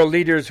world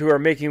leaders who are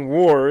making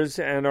wars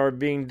and are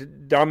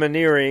being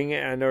domineering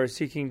and are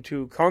seeking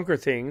to conquer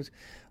things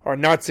are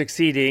not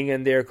succeeding,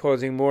 and they're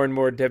causing more and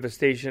more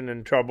devastation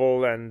and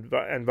trouble and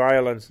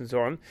violence and so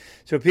on.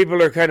 So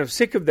people are kind of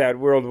sick of that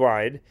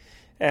worldwide.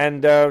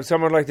 And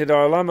someone like the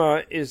Dalai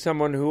Lama is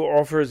someone who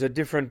offers a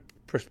different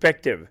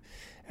perspective.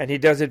 And he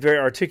does it very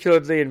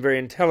articulately and very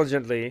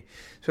intelligently.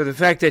 So the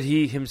fact that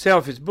he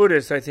himself is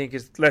Buddhist, I think,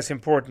 is less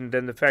important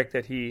than the fact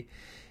that he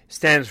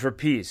stands for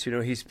peace. You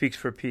know, he speaks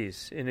for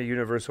peace in a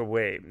universal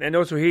way. And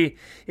also he,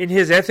 in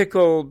his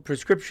ethical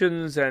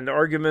prescriptions and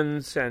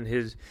arguments and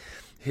his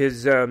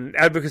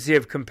advocacy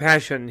of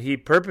compassion, he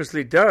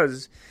purposely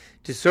does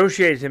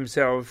dissociate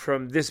himself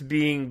from this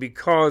being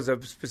because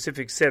of a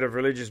specific set of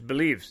religious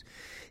beliefs.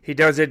 He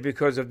does it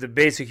because of the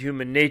basic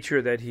human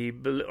nature that he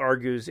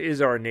argues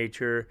is our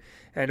nature,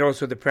 and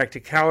also the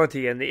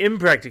practicality and the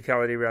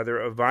impracticality, rather,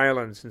 of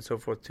violence and so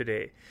forth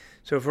today.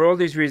 So for all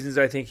these reasons,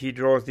 I think he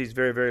draws these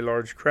very, very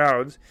large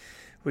crowds,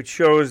 which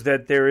shows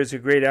that there is a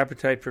great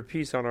appetite for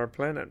peace on our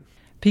planet.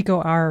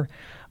 Pico,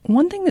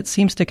 one thing that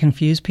seems to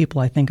confuse people,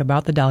 I think,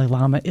 about the Dalai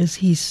Lama is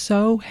he's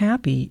so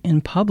happy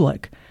in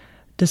public,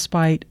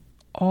 despite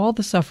all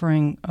the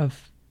suffering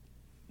of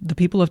the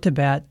people of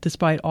Tibet,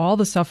 despite all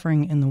the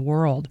suffering in the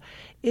world.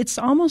 It's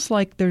almost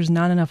like there's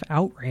not enough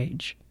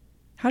outrage.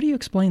 How do you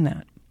explain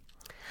that?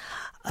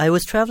 I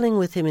was traveling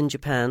with him in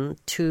Japan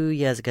 2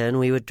 years ago, and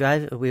we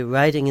were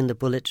riding in the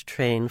bullet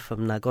train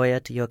from Nagoya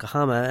to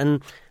Yokohama,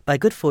 and by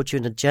good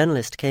fortune, a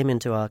journalist came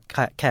into our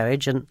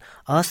carriage and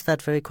asked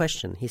that very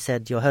question. He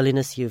said, "Your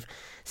Holiness, you've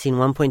seen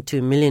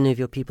 1.2 million of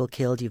your people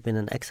killed, you've been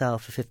in exile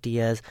for 50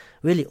 years,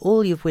 really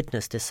all you've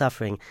witnessed is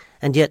suffering,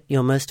 and yet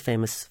you're most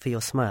famous for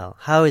your smile.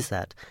 How is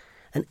that?"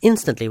 And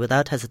instantly,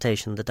 without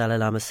hesitation, the Dalai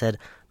Lama said,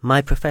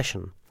 "My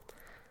profession."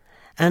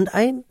 And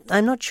I'm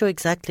not sure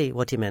exactly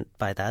what he meant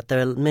by that. There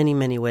are many,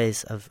 many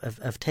ways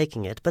of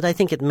taking it, but I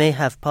think it may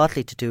have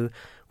partly to do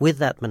with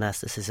that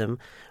monasticism,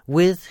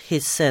 with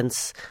his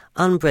sense,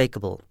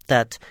 unbreakable,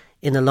 that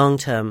in the long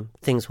term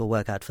things will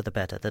work out for the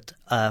better, that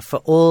for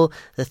all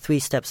the 3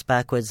 steps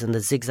backwards and the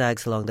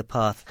zigzags along the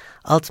path,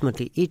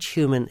 ultimately each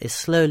human is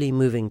slowly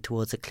moving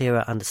towards a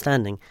clearer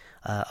understanding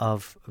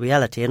of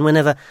reality. And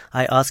whenever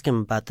I ask him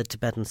about the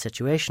Tibetan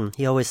situation,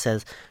 he always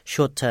says,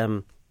 short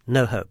term,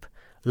 no hope.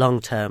 Long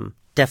term,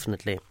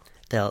 definitely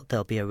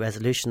there'll be a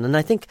resolution. And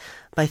I think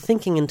by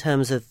thinking in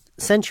terms of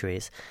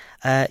centuries,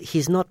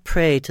 he's not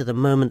prey to the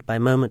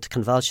moment-by-moment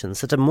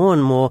convulsions that are more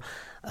and more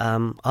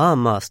our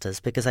masters,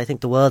 because I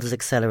think the world has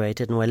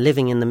accelerated and we're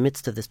living in the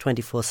midst of this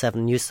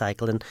 24/7 news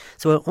cycle. And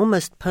so we're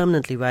almost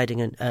permanently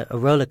riding a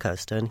roller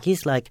coaster. And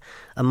he's like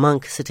a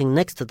monk sitting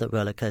next to the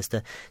roller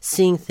coaster,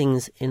 seeing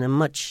things in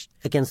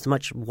against a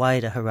much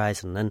wider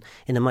horizon and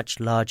in a much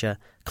larger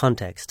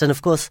context. And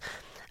of course,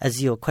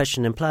 as your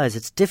question implies,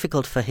 it's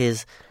difficult for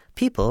his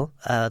people,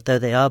 though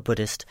they are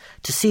Buddhist,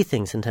 to see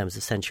things in terms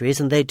of centuries.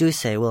 And they do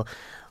say, well,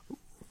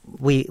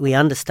 we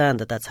understand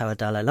that that's how a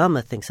Dalai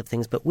Lama thinks of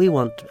things, but we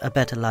want a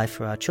better life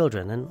for our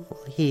children. And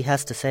he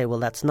has to say, well,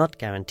 that's not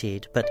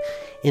guaranteed. But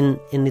in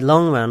the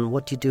long run,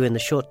 what you do in the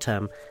short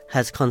term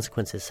has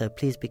consequences. So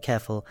please be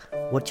careful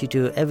what you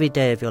do every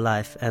day of your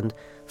life. And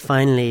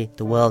finally,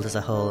 the world as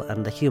a whole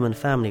and the human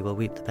family will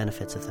reap the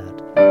benefits of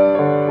that.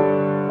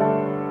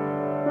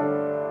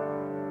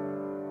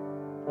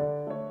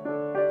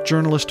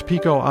 Journalist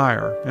Pico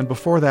Iyer, and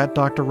before that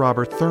Dr.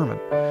 Robert Thurman,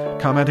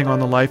 commenting on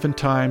the life and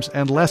times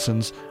and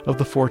lessons of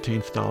the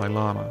 14th Dalai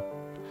Lama.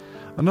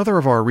 Another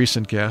of our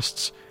recent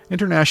guests,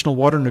 international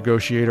water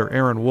negotiator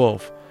Aaron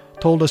Wolf,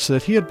 told us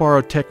that he had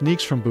borrowed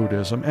techniques from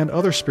Buddhism and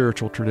other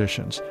spiritual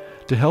traditions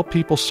to help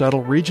people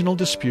settle regional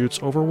disputes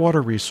over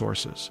water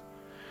resources.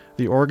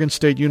 The Oregon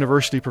State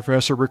University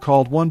professor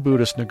recalled one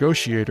Buddhist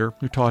negotiator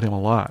who taught him a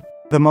lot.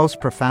 The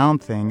most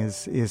profound thing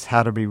is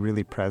how to be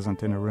really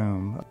present in a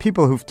room.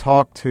 People who've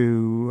talked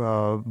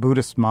to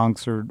Buddhist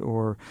monks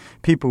or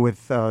people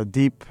with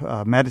deep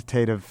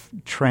meditative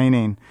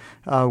training,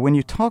 when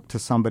you talk to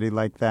somebody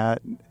like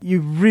that,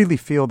 you really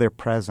feel their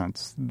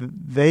presence.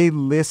 They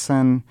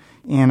listen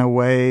in a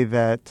way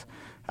that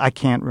I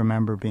can't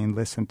remember being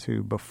listened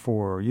to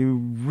before. You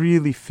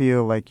really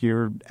feel like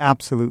you're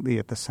absolutely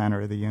at the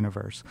center of the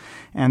universe.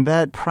 And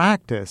that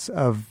practice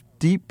of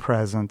deep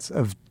presence,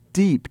 of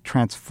deep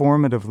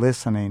transformative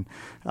listening,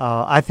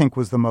 I think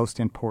was the most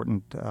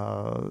important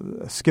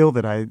skill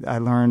that I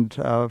learned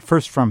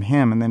first from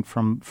him and then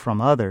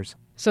from others.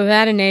 So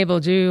that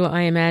enabled you,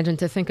 I imagine,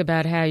 to think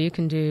about how you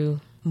can do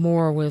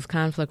more with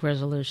conflict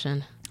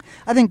resolution.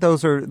 I think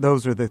those are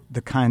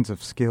the kinds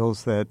of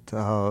skills that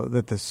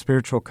the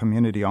spiritual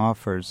community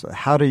offers.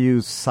 How to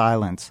use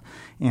silence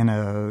in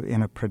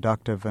a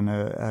productive and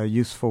a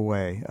useful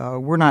way.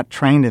 We're not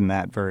trained in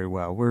that very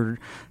well. We're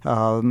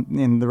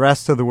in the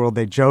rest of the world.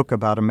 They joke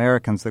about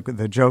Americans.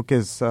 The joke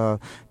is to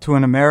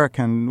an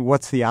American,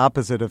 what's the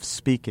opposite of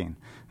speaking?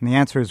 And the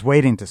answer is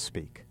waiting to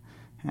speak.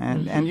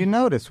 And you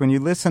notice when you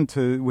listen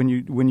to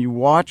when you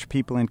watch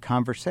people in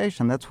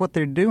conversation, that's what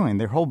they're doing.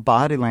 Their whole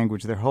body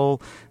language, their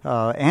whole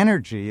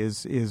energy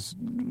is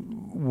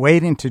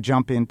waiting to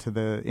jump into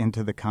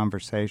the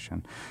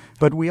conversation.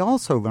 But we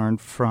also learned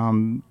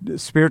from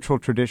spiritual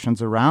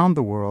traditions around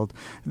the world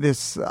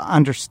this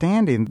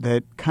understanding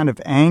that kind of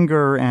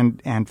anger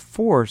and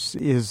force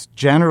is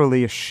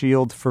generally a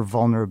shield for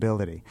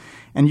vulnerability.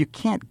 And you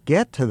can't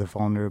get to the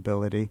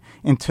vulnerability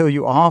until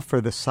you offer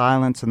the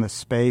silence and the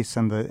space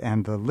and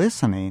the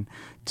listening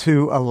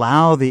to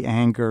allow the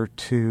anger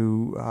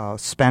to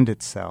spend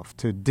itself,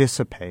 to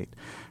dissipate.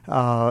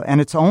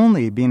 And it's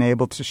only being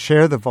able to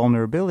share the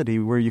vulnerability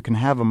where you can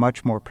have a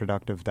much more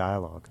productive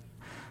dialogue.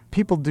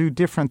 People do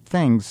different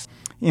things.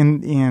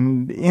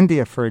 In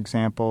India, for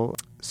example,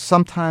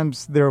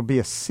 sometimes there will be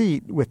a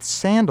seat with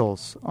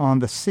sandals on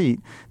the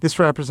seat. This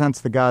represents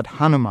the god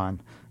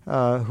Hanuman,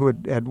 who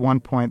had at one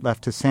point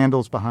left his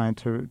sandals behind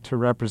to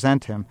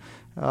represent him.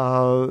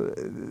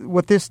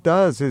 What this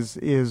does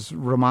is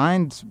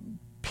reminds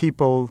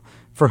people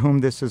for whom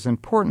this is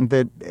important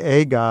that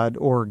a god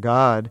or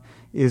God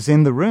is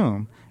in the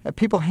room.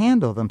 People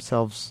handle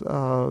themselves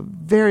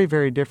very,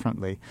 very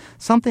differently.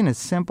 Something as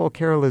simple,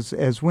 Carol,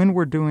 as when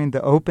we're doing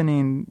the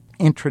opening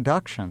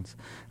introductions.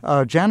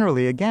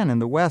 Generally, again, in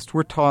the West,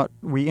 we're taught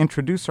we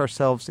introduce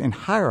ourselves in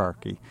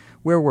hierarchy.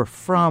 Where we're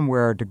from,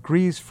 where our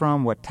degrees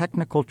from, what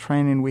technical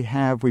training we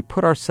have. We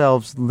put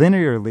ourselves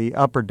linearly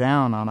up or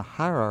down on a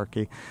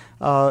hierarchy.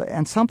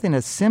 And something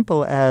as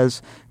simple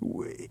as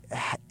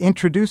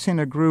introducing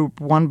a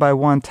group one by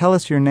one, tell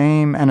us your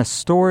name and a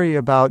story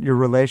about your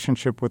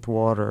relationship with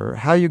water, or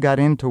how you got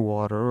into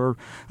water, or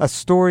a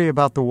story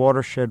about the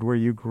watershed where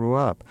you grew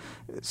up.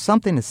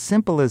 Something as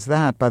simple as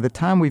that, by the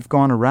time we've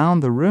gone around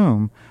the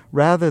room,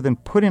 rather than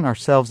putting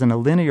ourselves in a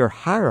linear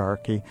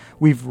hierarchy,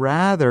 we've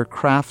rather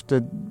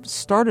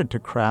started to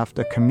craft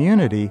a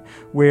community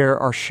where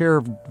our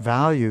shared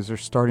values are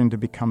starting to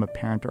become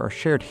apparent, or our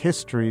shared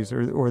histories,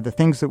 or the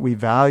things that we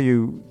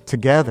value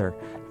together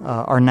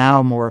are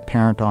now more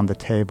apparent on the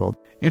table.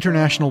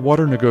 International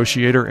water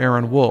negotiator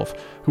Aaron Wolf,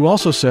 who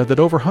also said that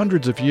over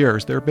hundreds of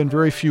years there have been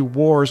very few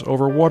wars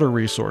over water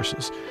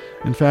resources.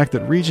 In fact,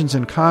 that regions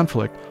in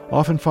conflict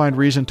often find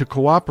reason to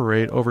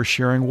cooperate over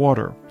sharing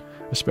water,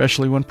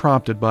 especially when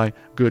prompted by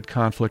good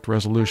conflict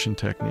resolution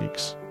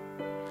techniques.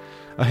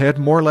 Ahead,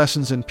 more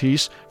lessons in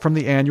peace from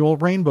the annual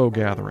Rainbow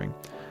Gathering,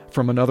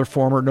 from another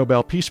former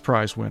Nobel Peace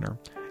Prize winner,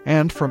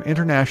 and from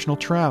international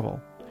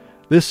travel.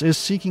 This is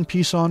Seeking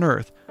Peace on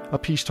Earth, a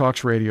Peace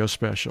Talks radio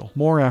special.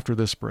 More after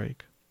this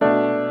break.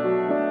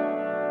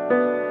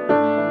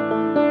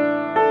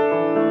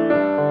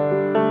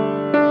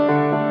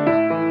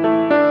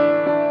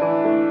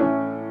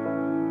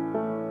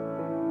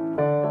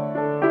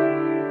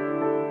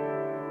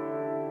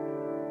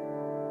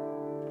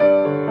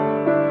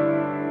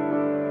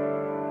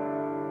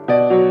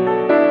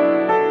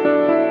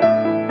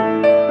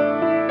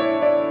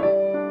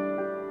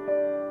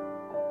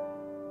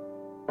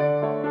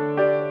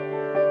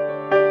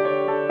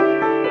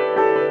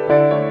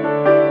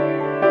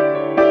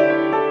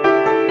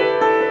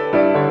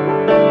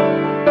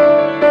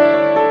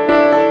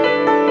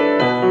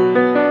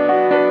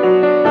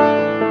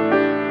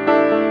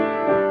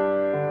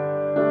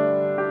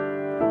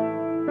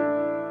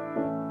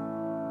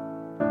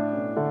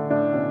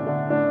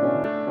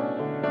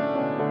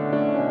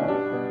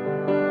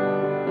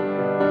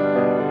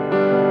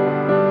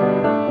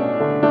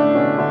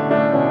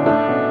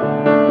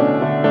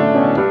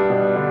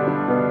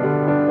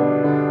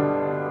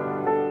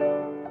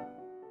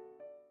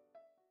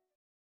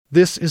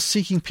 This is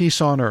Seeking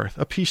Peace on Earth,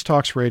 a Peace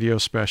Talks radio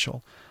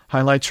special.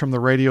 Highlights from the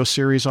radio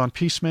series on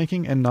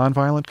peacemaking and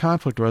nonviolent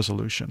conflict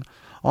resolution.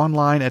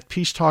 Online at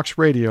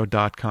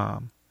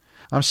peacetalksradio.com.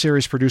 I'm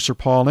series producer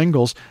Paul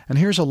Ingalls, and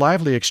here's a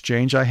lively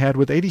exchange I had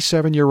with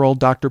 87-year-old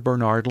Dr.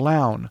 Bernard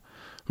Lown,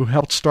 who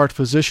helped start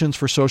Physicians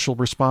for Social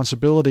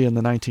Responsibility in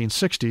the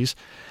 1960s,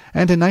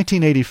 and in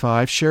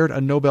 1985 shared a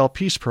Nobel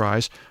Peace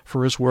Prize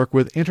for his work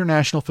with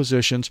international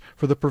physicians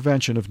for the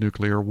prevention of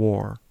nuclear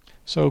war.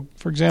 So,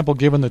 for example,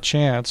 given the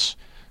chance,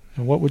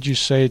 what would you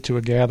say to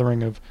a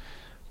gathering of,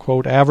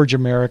 quote, average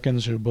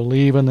Americans who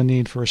believe in the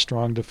need for a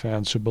strong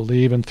defense, who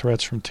believe in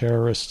threats from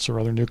terrorists or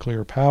other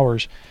nuclear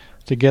powers,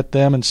 to get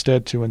them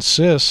instead to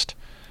insist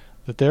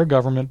that their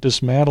government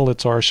dismantle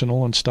its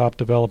arsenal and stop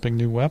developing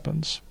new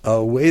weapons.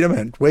 Oh, wait a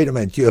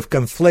minute. You have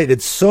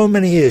conflated so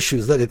many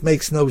issues that it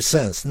makes no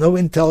sense. No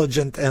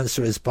intelligent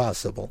answer is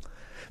possible.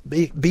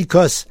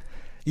 Because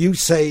you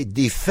say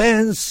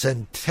defense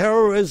and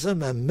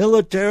terrorism and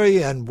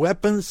military and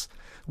weapons.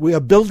 We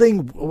are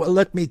building, well,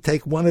 let me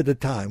take one at a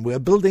time. We are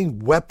building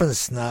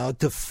weapons now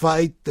to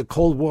fight the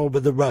Cold War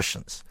with the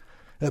Russians.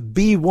 A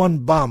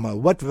B-1 bomber,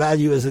 what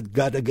value has it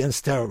got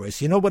against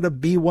terrorists? You know what a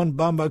B-1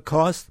 bomber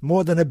costs?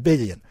 More than $1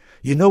 billion.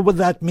 You know what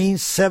that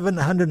means?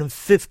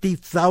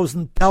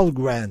 750,000 Pell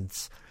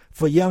Grants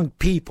for young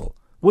people.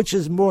 Which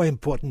is more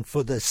important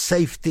for the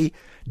safety,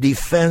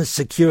 defense,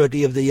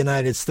 security of the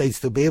United States,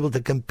 to be able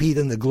to compete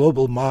in the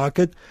global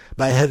market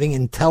by having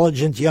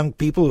intelligent young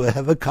people who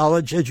have a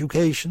college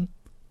education?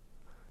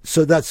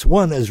 So that's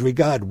one as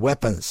regard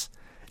weapons.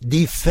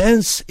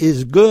 Defense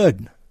is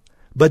good.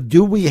 But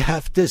do we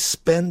have to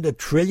spend $1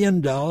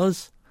 trillion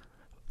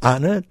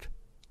on it?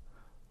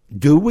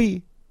 Do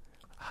we?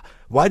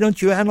 Why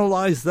don't you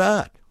analyze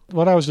that?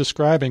 What I was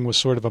describing was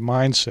sort of a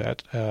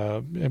mindset,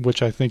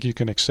 which I think you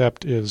can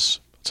accept is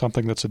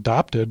something that's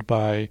adopted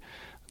by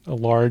a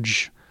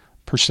large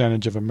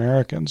percentage of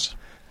Americans.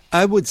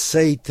 I would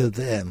say to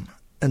them,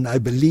 and I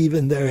believe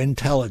in their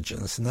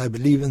intelligence, and I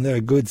believe in their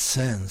good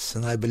sense,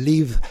 and I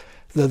believe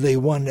that they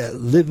want to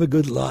live a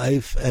good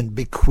life and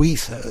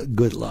bequeath a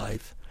good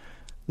life,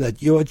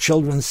 that your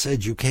children's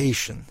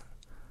education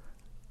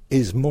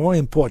is more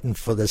important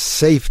for the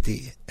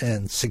safety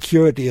and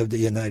security of the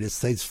United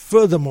States.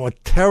 Furthermore,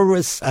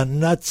 terrorists are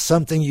not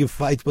something you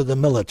fight with the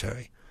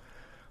military.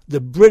 The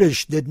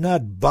British did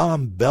not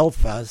bomb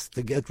Belfast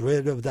to get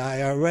rid of the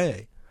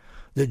IRA.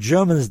 The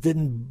Germans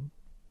didn't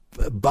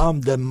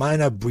bomb the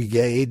Minor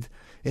Brigade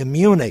in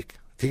Munich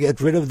to get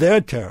rid of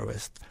their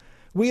terrorists.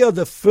 We are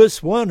the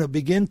first one to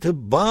begin to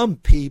bomb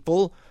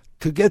people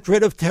to get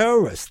rid of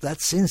terrorists.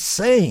 That's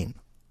insane.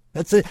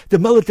 The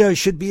military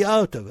should be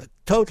out of it,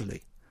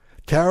 totally.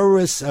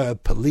 Terrorists are a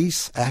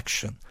police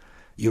action.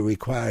 You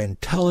require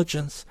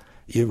intelligence.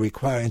 You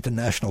require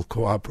international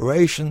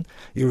cooperation.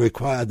 You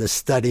require the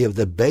study of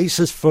the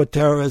basis for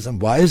terrorism.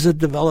 Why is it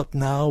developed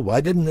now? Why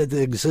didn't it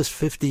exist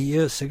 50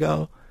 years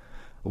ago?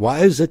 Why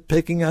is it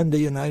picking on the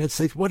United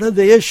States? What are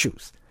the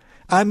issues?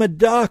 I'm a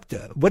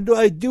doctor. What do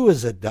I do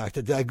as a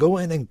doctor? Do I go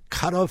in and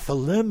cut off a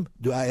limb?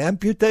 Do I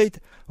amputate?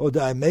 Or do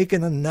I make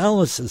an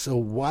analysis of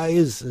why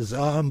is his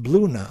arm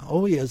blue now?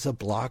 Oh, he has a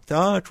blocked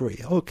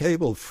artery. Okay,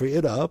 we'll free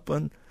it up.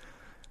 And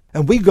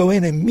we go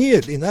in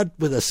immediately, not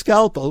with a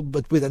scalpel,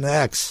 but with an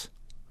axe.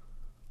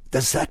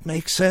 Does that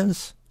make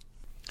sense?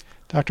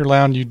 Dr.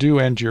 Lown, you do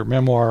end your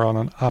memoir on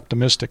an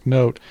optimistic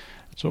note.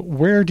 So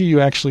where do you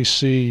actually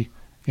see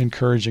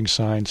encouraging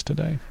signs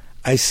today?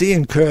 I see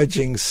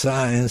encouraging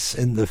signs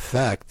in the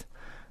fact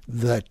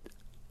that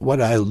what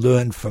I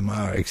learned from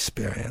our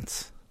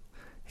experience.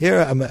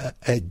 Here I'm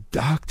a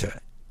doctor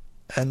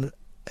and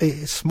a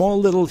small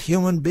little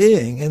human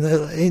being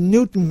in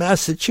Newton,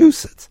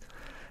 Massachusetts.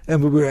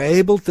 And we were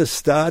able to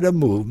start a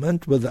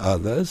movement with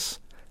others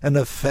and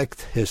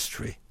affect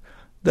history.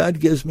 That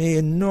gives me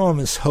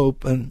enormous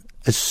hope and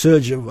a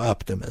surge of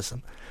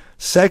optimism.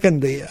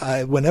 Secondly,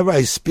 whenever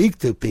I speak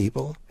to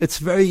people, it's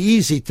very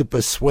easy to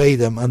persuade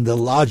them on the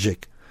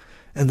logic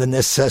and the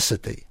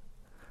necessity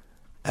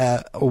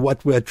of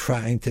what we're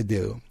trying to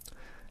do.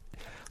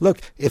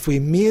 Look, if we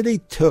merely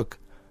took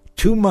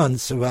 2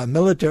 months of our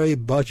military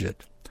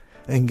budget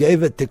and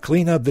gave it to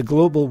clean up the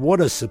global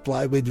water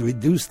supply, we'd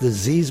reduce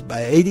disease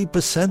by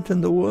 80%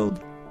 in the world.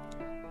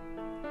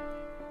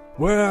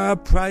 Where are our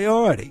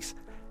priorities?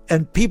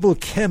 And people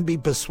can be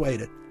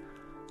persuaded.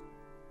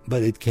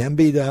 But it can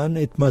be done.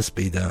 It must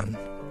be done.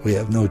 We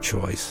have no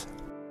choice.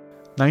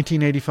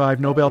 1985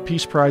 Nobel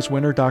Peace Prize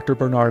winner Dr.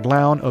 Bernard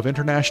Lown of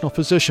International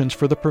Physicians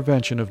for the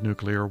Prevention of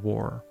Nuclear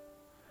War.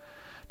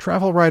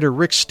 Travel writer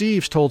Rick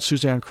Steves told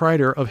Suzanne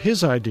Kryder of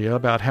his idea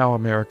about how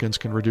Americans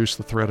can reduce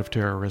the threat of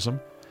terrorism.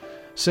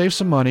 Save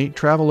some money,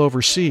 travel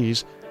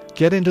overseas,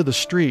 get into the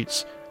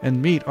streets,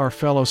 and meet our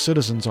fellow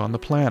citizens on the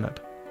planet.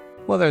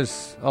 Well,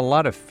 there's a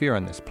lot of fear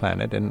on this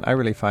planet, and I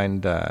really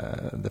find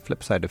the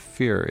flip side of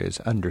fear is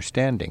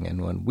understanding.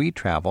 And when we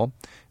travel,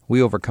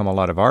 we overcome a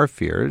lot of our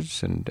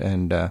fears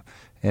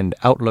and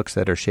outlooks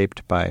that are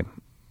shaped by,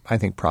 I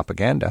think,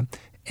 propaganda.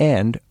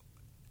 And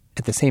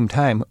at the same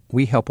time,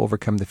 we help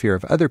overcome the fear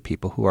of other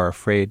people who are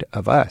afraid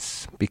of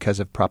us because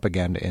of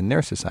propaganda in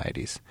their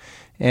societies.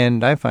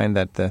 And I find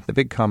that the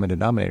big common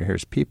denominator here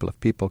is people. If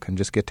people can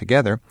just get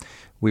together,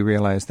 we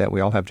realize that we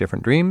all have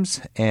different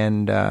dreams,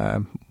 and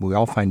we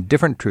all find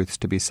different truths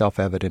to be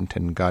self-evident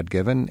and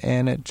God-given,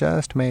 and it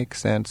just makes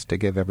sense to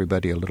give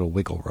everybody a little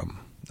wiggle room.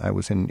 I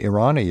was in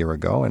Iran a year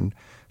ago, and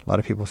a lot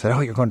of people said,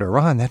 "Oh, you're going to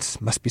Iran? That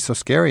must be so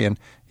scary." And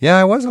yeah,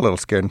 I was a little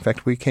scared. In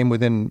fact, we came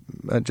within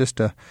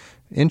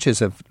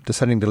inches of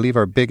deciding to leave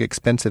our big,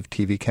 expensive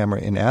TV camera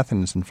in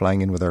Athens and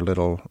flying in with our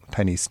little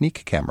tiny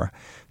sneak camera,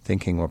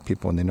 thinking, well,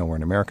 people, when they know we're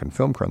an American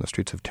film crew on the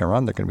streets of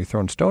Tehran, they're going to be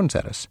throwing stones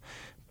at us.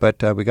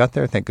 But we got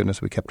there. Thank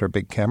goodness we kept our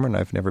big camera, and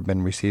I've never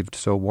been received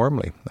so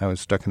warmly. I was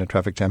stuck in a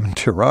traffic jam in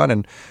Tehran,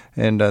 and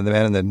the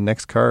man in the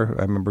next car,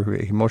 I remember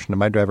he motioned to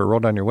my driver, roll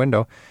down your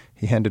window.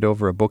 He handed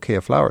over a bouquet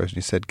of flowers, and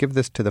he said, give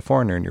this to the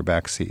foreigner in your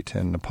back seat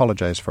and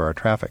apologize for our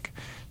traffic.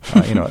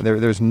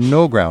 There's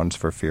no grounds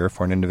for fear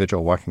for an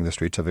individual walking the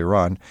streets of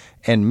Iran.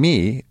 And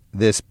me,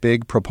 this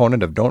big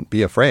proponent of don't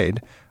be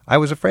afraid, I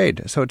was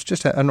afraid. So it's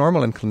just a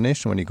normal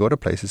inclination when you go to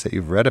places that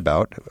you've read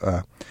about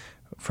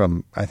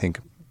from, I think,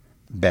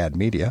 bad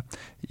media.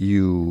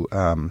 You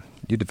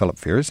develop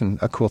fears, and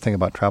a cool thing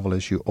about travel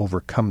is you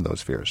overcome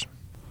those fears.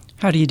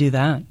 How do you do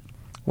that?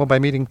 Well, by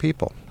meeting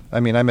people. I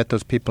mean, I met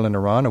those people in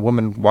Iran. A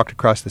woman walked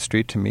across the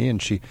street to me,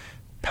 and she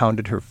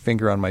pounded her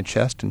finger on my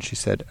chest, and she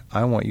said,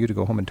 I want you to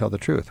go home and tell the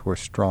truth. We're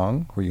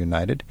strong, we're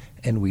united,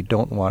 and we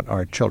don't want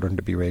our children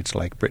to be raised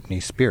like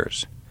Britney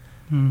Spears.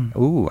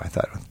 Ooh, I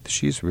thought,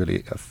 she's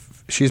really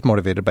she's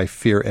motivated by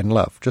fear and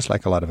love, just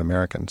like a lot of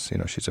Americans.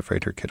 She's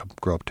afraid her kid will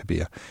grow up to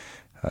be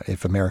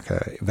if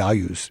America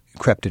values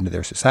crept into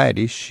their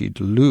society, she'd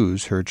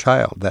lose her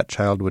child. That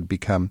child would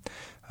become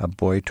a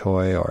boy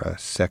toy or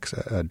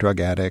a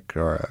drug addict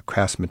or a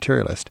crass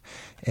materialist.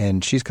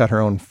 And she's got her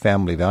own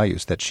family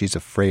values that she's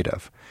afraid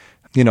of.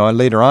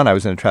 Later on, I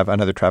was in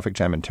another traffic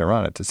jam in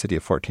Tehran. It's a city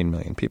of 14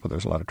 million people.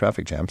 There's a lot of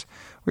traffic jams.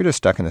 We were just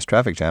stuck in this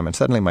traffic jam, and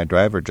suddenly my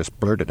driver just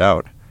blurted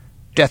out,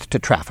 death to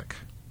traffic.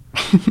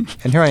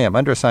 And here I am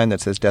under a sign that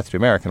says death to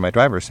America, and my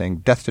driver is saying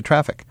death to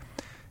traffic.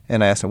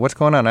 And I asked him, what's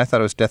going on? I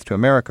thought it was death to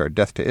America or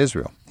death to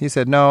Israel. He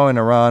said, no, in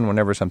Iran,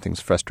 whenever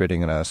something's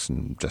frustrating in us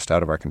and just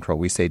out of our control,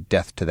 we say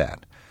death to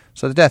that.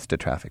 So the death to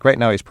traffic. Right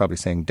now he's probably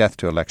saying death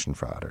to election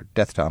fraud or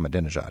death to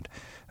Ahmadinejad.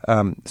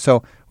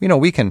 So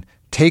we can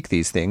take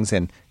these things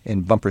in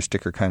bumper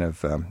sticker kind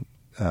of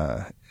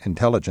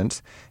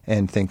intelligence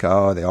and think,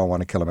 oh, they all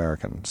want to kill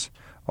Americans.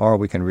 Or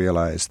we can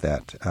realize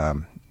that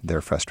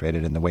they're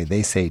frustrated, and the way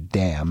they say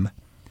damn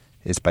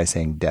is by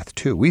saying death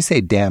to. We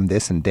say damn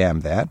this and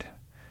damn that.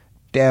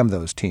 Damn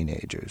those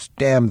teenagers.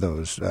 Damn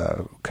those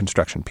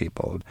construction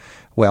people.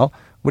 Well,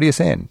 what are you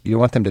saying? You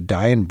want them to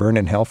die and burn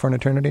in hell for an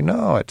eternity?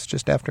 No, it's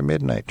just after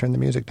midnight. Turn the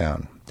music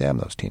down. Damn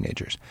those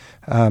teenagers.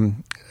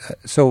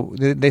 So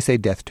they say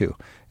death too.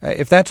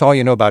 If that's all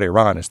you know about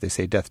Iran is they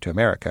say death to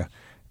America,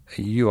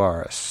 you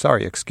are a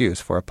sorry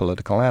excuse for a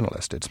political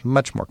analyst. It's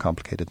much more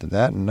complicated than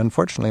that. And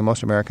unfortunately,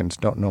 most Americans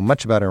don't know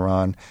much about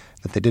Iran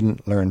that they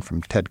didn't learn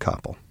from Ted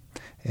Koppel.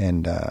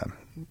 And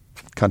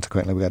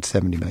consequently, we got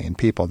 70 million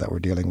people that we're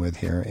dealing with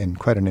here in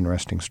quite an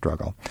interesting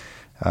struggle.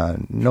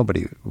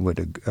 Nobody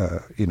would,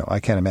 I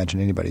can't imagine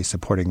anybody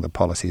supporting the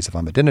policies of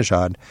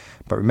Ahmadinejad.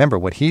 But remember,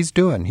 what he's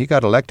doing, he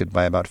got elected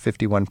by about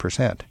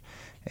 51%.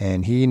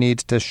 And he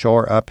needs to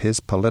shore up his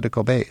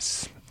political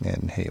base.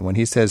 And when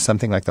he says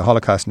something like the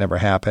Holocaust never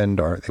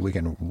happened, or that we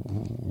can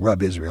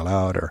rub Israel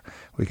out, or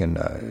we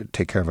can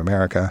take care of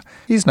America,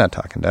 he's not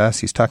talking to us.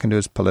 He's talking to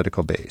his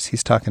political base.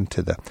 He's talking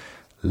to the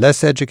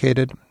less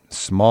educated,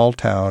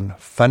 small-town,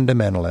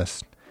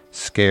 fundamentalist,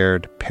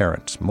 scared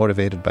parents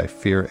motivated by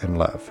fear and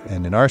love.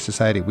 And in our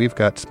society, we've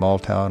got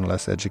small-town,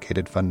 less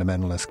educated,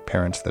 fundamentalist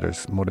parents that are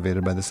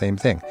motivated by the same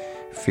thing,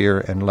 fear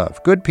and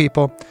love. Good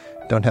people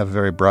don't have a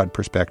very broad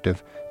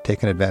perspective,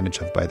 taken advantage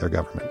of by their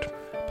government.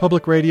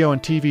 Public radio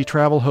and TV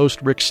travel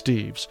host Rick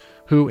Steves,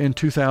 who in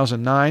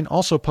 2009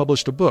 also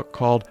published a book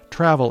called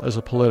Travel as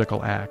a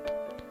Political Act.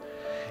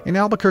 In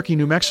Albuquerque,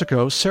 New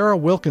Mexico, Sarah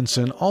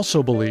Wilkinson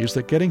also believes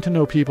that getting to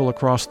know people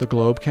across the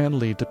globe can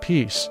lead to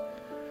peace.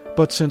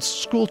 But since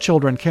school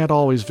children can't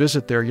always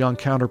visit their young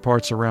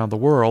counterparts around the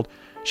world,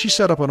 she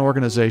set up an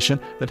organization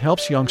that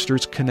helps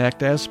youngsters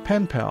connect as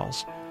pen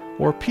pals,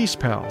 or peace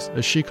pals,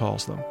 as she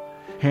calls them,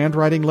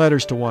 handwriting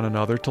letters to one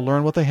another to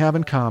learn what they have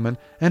in common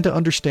and to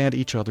understand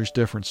each other's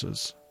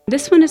differences.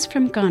 This one is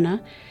from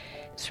Ghana.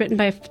 It's written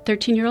by a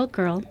 13-year-old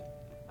girl.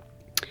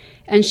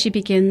 And she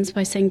begins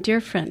by saying, "Dear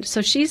friend."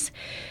 So she's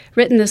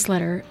written this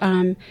letter,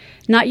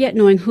 not yet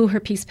knowing who her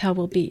peace pal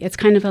will be. It's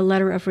kind of a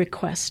letter of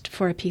request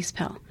for a peace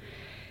pal.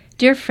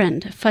 "Dear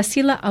friend,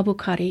 Fasila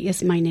Abukari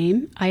is my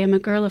name. I am a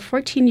girl of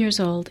 14 years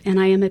old,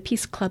 and I am a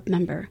Peace Club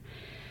member.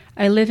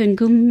 I live in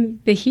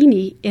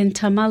Gumbihini in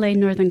Tamale,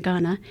 northern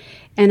Ghana,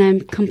 and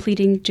I'm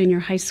completing junior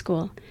high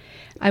school.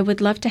 I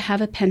would love to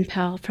have a pen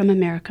pal from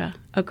America,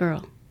 a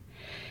girl.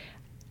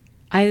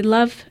 I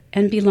love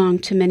and belong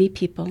to many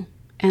people,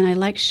 and I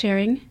like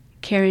sharing,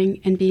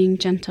 caring, and being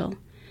gentle.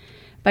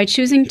 By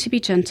choosing to be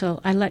gentle,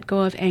 I let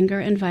go of anger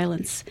and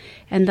violence,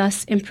 and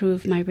thus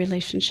improve my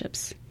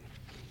relationships."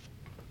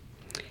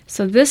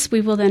 So this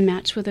we will then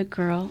match with a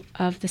girl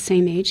of the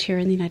same age here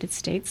in the United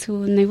States,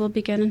 and they will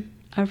begin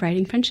a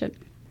writing friendship.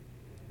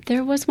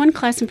 There was one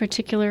class in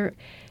particular.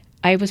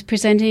 I was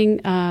presenting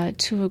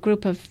to a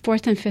group of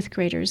 4th and 5th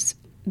graders.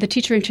 The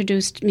teacher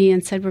introduced me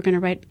and said, "We're going to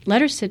write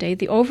letters today."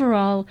 The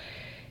overall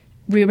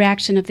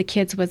reaction of the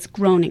kids was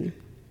groaning.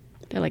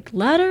 They're like,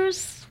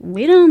 "Letters?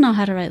 We don't know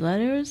how to write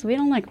letters. We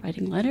don't like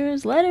writing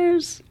letters.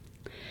 Letters."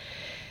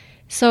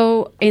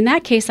 So in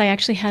that case, I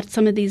actually had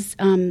some of these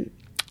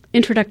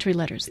introductory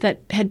letters that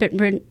had been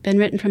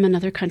written from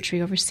another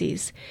country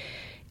overseas.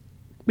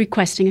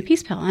 requesting a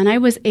Peace Pal. And I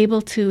was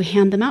able to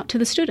hand them out to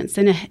the students.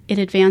 And in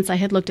advance, I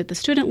had looked at the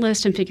student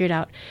list and figured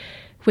out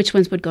which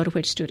ones would go to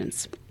which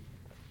students.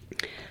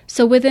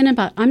 So within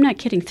about, I'm not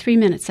kidding, 3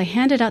 minutes, I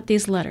handed out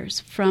these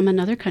letters from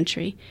another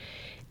country.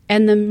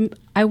 And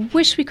I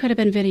wish we could have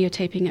been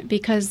videotaping it,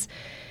 because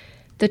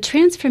the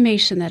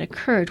transformation that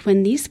occurred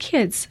when these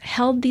kids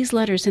held these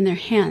letters in their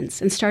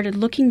hands and started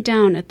looking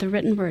down at the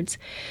written words,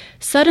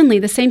 suddenly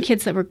the same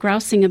kids that were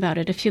grousing about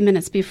it a few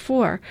minutes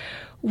before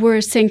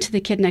were saying to the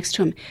kid next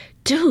to him,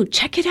 "Dude,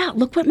 check it out.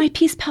 Look what my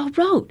Peace Pal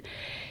wrote."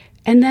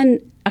 And then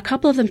a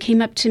couple of them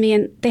came up to me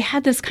and they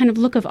had this kind of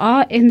look of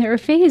awe in their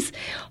face,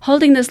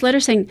 holding this letter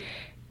saying,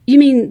 "You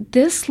mean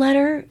this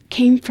letter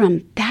came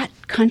from that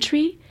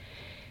country?"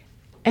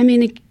 I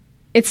mean,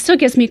 it still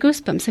gives me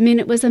goosebumps. I mean,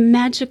 it was a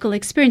magical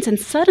experience. And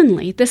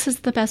suddenly, this is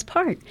the best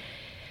part,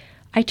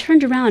 I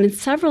turned around and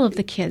several of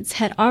the kids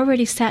had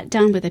already sat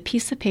down with a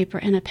piece of paper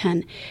and a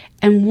pen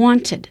and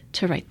wanted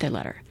to write their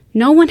letter.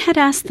 No one had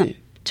asked them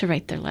to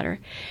write their letter.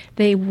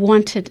 They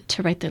wanted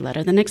to write their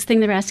letter. The next thing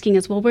they're asking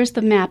is, well, where's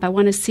the map? I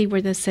want to see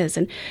where this is.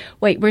 And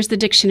wait, where's the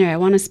dictionary? I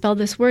want to spell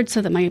this word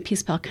so that my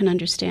Peace Pal can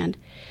understand.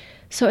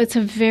 So it's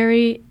a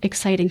very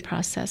exciting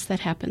process that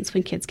happens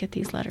when kids get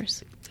these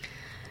letters.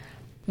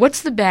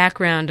 What's the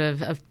background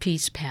of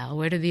Peace Pal?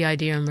 Where did the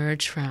idea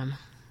emerge from?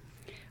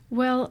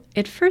 Well,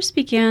 it first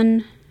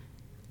began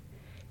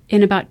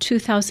in about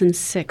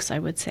 2006, I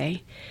would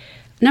say.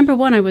 Number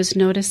one, I was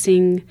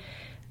noticing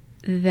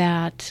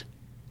that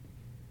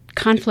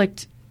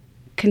conflict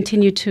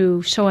continued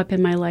to show up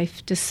in my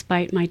life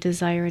despite my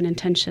desire and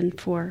intention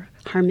for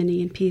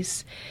harmony and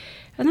peace.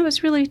 And that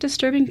was really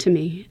disturbing to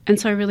me. And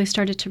so I really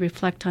started to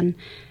reflect on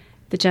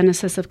the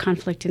genesis of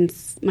conflict in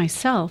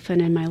myself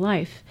and in my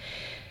life.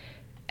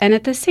 And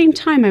at the same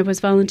time, I was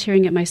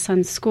volunteering at my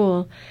son's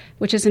school,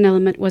 which was an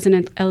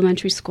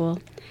elementary school.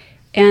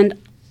 And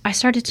I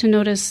started to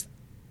notice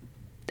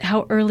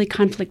how early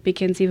conflict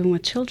begins even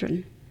with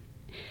children.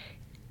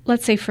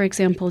 Let's say, for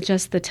example,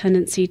 just the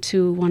tendency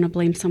to want to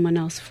blame someone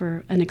else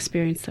for an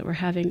experience that we're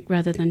having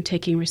rather than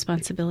taking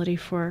responsibility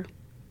for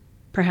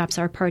perhaps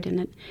our part in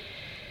it.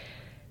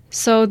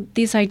 So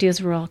these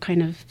ideas were all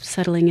kind of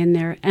settling in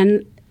there.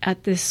 And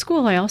at this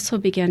school, I also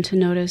began to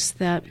notice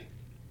that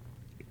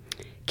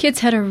kids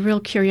had a real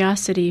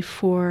curiosity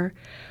for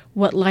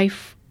what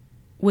life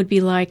would be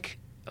like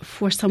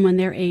for someone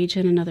their age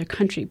in another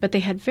country, but they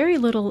had very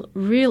little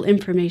real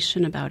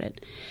information about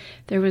it.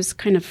 There was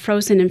kind of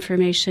frozen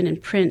information in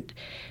print,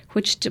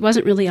 which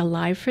wasn't really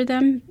alive for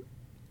them.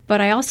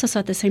 But I also saw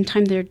at the same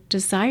time their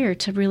desire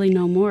to really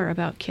know more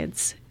about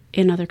kids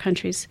in other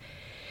countries.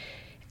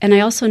 And I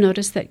also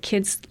noticed that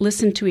kids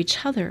listen to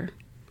each other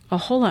a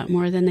whole lot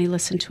more than they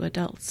listen to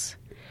adults.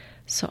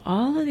 So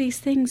all of these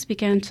things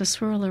began to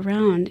swirl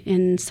around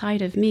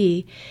inside of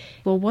me.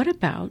 Well, what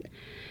about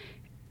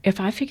if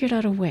I figured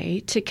out a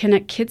way to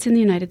connect kids in the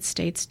United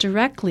States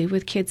directly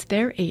with kids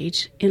their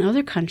age in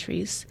other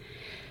countries?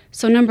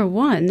 So number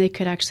one, they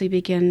could actually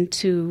begin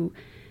to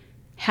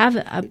have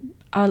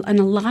an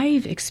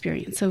alive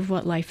experience of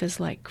what life is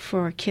like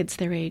for kids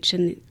their age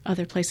in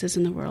other places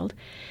in the world,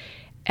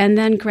 and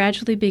then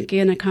gradually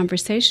begin a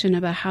conversation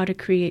about how to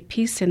create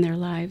peace in their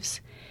lives.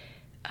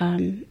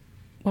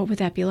 What would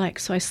that be like?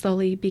 So I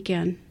slowly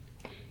began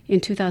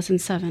in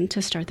 2007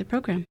 to start the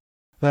program.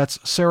 That's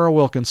Sarah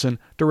Wilkinson,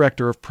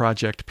 director of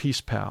Project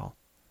Peace Pal.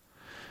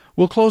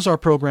 We'll close our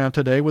program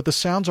today with the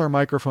sounds our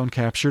microphone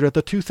captured at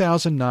the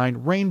 2009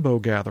 Rainbow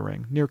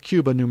Gathering near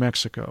Cuba, New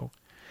Mexico.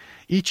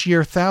 Each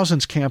year,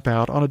 thousands camp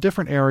out on a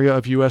different area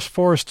of U.S.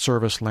 Forest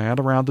Service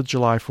land around the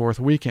July 4th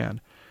weekend,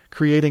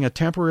 creating a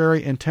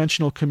temporary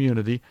intentional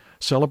community,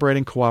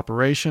 celebrating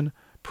cooperation,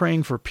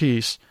 praying for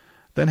peace,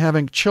 then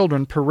having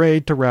children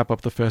parade to wrap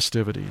up the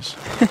festivities.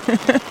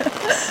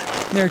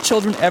 There are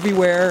children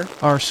everywhere.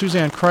 Our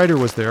Suzanne Kreider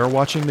was there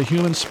watching the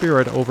human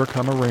spirit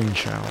overcome a rain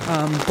shower.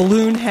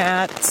 Balloon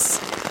hats.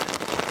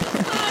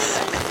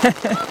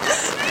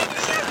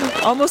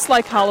 Almost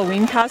like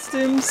Halloween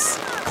costumes.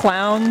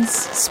 Clowns,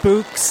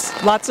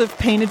 spooks, lots of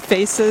painted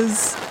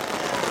faces.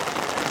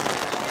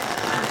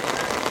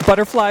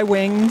 Butterfly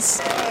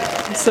wings.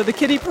 So the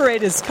kiddie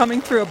parade is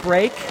coming through a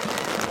break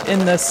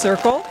in the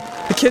circle.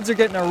 The kids are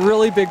getting a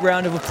really big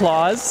round of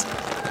applause.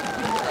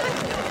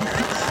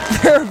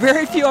 There are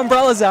very few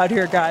umbrellas out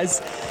here,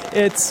 guys.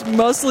 It's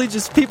mostly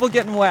just people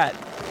getting wet.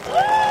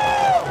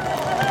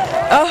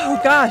 Oh,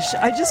 gosh,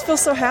 I just feel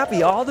so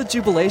happy. All the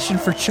jubilation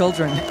for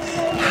children.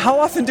 How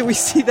often do we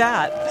see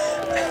that?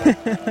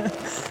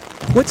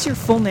 What's your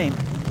full name?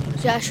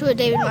 Joshua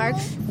David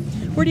Marks.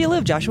 Where do you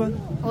live, Joshua?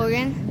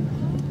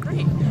 Oregon.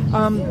 Great.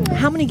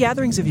 How many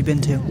gatherings have you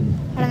been to?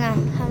 I don't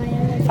know. How many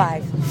are there?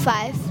 5.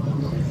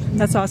 5.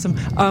 That's awesome.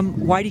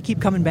 Why do you keep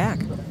coming back?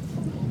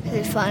 Is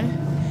it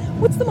fun?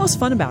 What's the most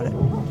fun about it?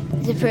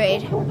 The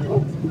parade.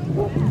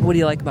 What do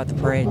you like about the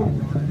parade?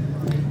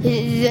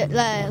 There's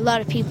a lot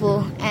of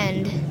people,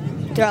 and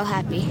they're all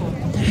happy.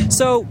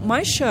 So,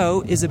 my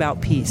show is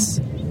about peace.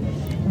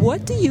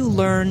 What do you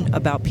learn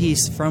about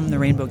peace from the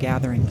Rainbow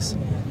Gatherings?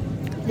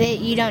 That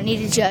you don't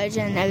need to judge,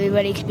 and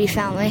everybody could be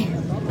family.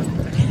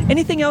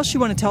 Anything else you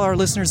want to tell our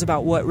listeners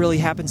about what really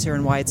happens here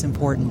and why it's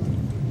important?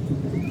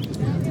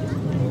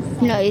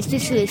 No, it's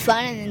just really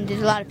fun, and then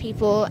there's a lot of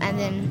people, and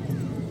then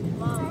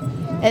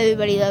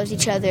everybody loves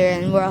each other,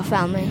 and we're all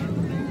family.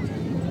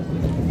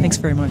 Thanks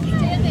very much.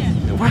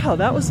 Wow,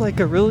 that was like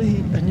a really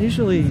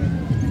unusually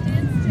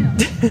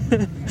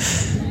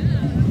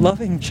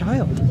loving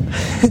child.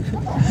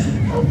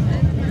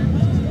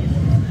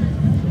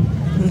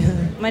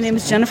 My name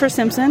is Jennifer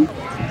Simpson.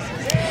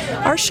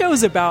 Our show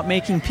is about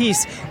making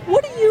peace.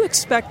 What do you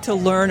expect to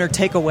learn or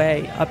take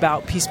away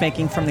about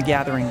peacemaking from the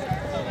gathering?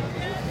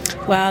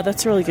 Wow,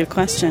 that's a really good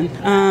question.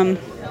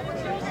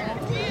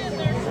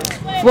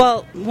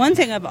 Well, one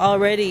thing I've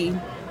already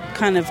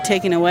kind of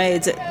taken away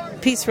is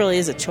that peace really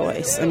is a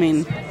choice. I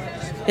mean,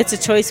 it's a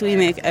choice we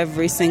make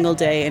every single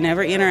day in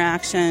every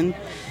interaction.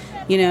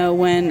 You know,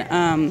 when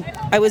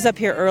I was up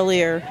here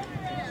earlier,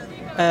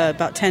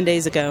 about 10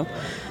 days ago,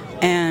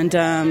 and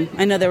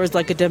I know there was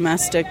like a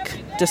domestic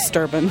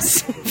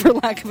disturbance, for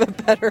lack of a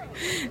better.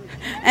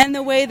 And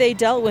the way they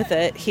dealt with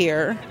it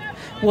here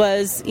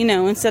was, you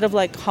know, instead of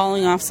like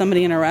hauling off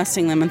somebody and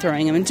arresting them and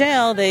throwing them in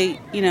jail, they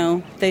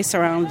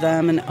surrounded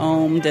them and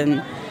owned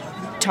and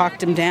talked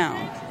them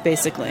down,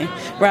 basically,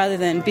 rather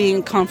than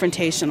being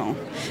confrontational.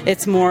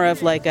 It's more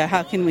of like a,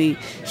 how can we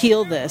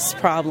heal this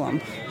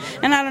problem?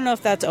 And I don't know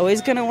if that's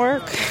always going to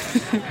work.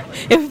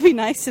 It would be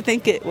nice to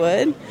think it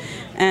would.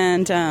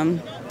 And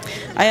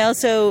I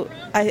also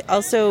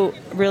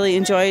really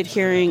enjoyed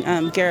hearing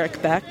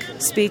Garrick Beck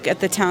speak at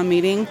the town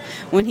meeting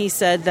when he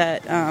said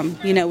that,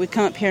 we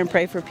come up here and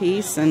pray for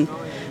peace, and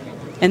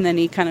then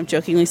he kind of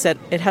jokingly said,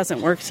 it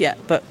hasn't worked yet,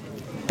 but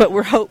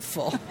we're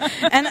hopeful.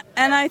 and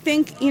I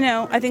think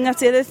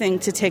that's the other thing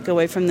to take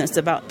away from this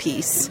about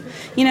peace.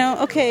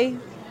 Okay,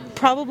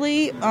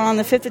 probably on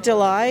the 5th of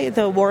July,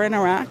 the war in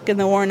Iraq and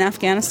the war in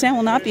Afghanistan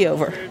will not be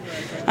over.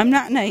 I'm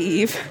not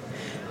naive,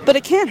 but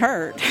it can't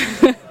hurt.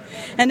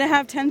 And to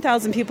have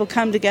 10,000 people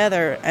come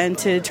together and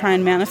to try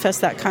and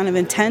manifest that kind of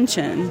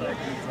intention,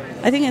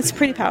 I think it's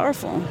pretty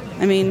powerful.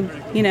 I mean,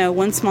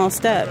 one small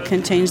step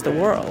can change the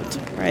world,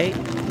 right?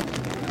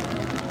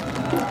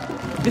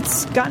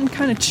 It's gotten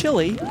kind of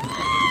chilly,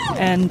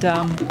 and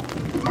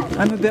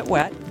I'm a bit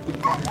wet.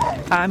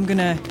 I'm going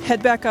to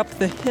head back up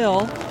the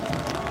hill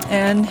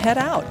and head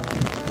out.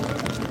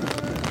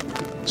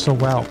 So,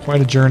 wow,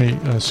 quite a journey,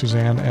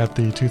 Suzanne, at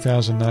the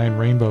 2009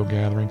 Rainbow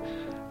Gathering.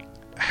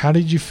 How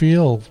did you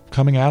feel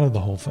coming out of the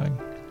whole thing?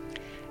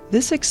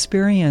 This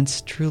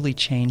experience truly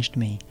changed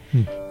me.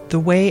 The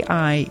way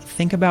I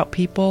think about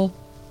people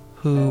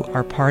who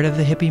are part of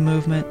the hippie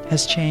movement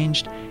has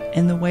changed,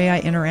 and the way I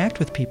interact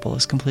with people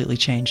has completely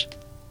changed.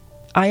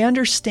 I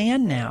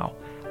understand now.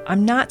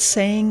 I'm not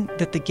saying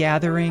that the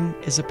gathering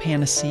is a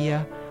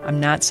panacea. I'm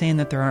not saying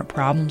that there aren't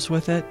problems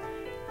with it.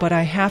 But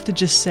I have to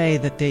just say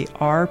that they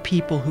are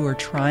people who are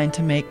trying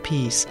to make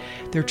peace.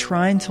 They're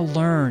trying to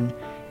learn,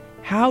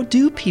 how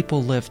do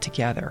people live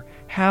together?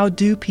 How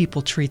do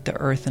people treat the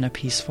earth in a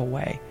peaceful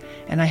way?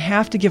 And I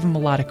have to give them a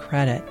lot of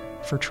credit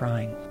for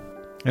trying.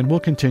 And we'll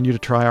continue to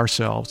try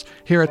ourselves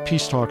here at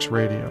Peace Talks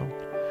Radio.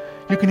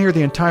 You can hear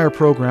the entire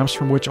programs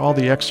from which all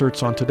the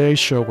excerpts on today's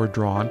show were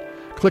drawn.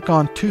 Click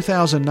on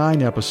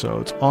 2009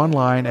 episodes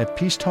online at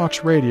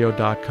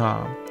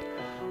peacetalksradio.com.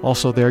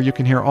 Also there, you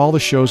can hear all the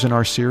shows in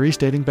our series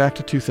dating back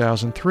to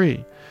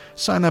 2003.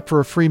 Sign up for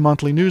a free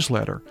monthly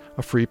newsletter,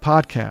 a free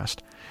podcast,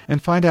 and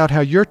find out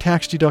how your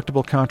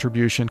tax-deductible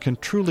contribution can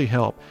truly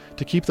help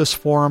to keep this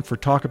forum for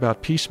talk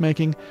about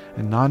peacemaking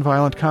and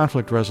nonviolent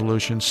conflict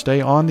resolution stay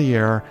on the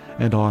air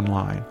and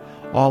online,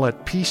 all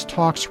at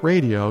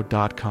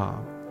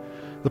peacetalksradio.com.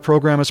 The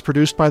program is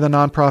produced by the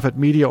nonprofit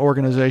media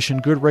organization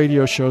Good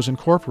Radio Shows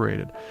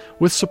Incorporated,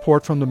 with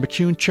support from the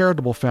McCune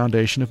Charitable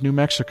Foundation of New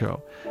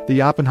Mexico,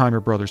 the Oppenheimer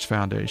Brothers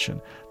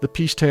Foundation, the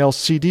Peace Tales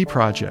CD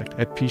Project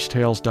at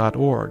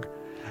peacetales.org,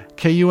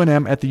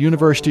 KUNM at the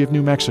University of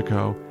New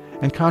Mexico,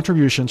 and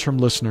contributions from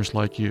listeners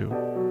like you.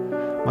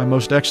 My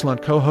most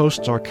excellent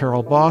co-hosts are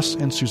Carol Boss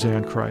and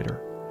Suzanne Kreider.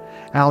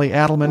 Allie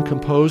Adelman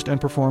composed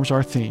and performs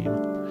our theme.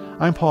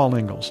 I'm Paul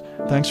Ingalls.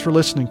 Thanks for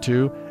listening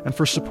to and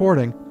for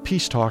supporting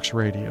Peace Talks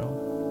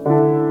Radio.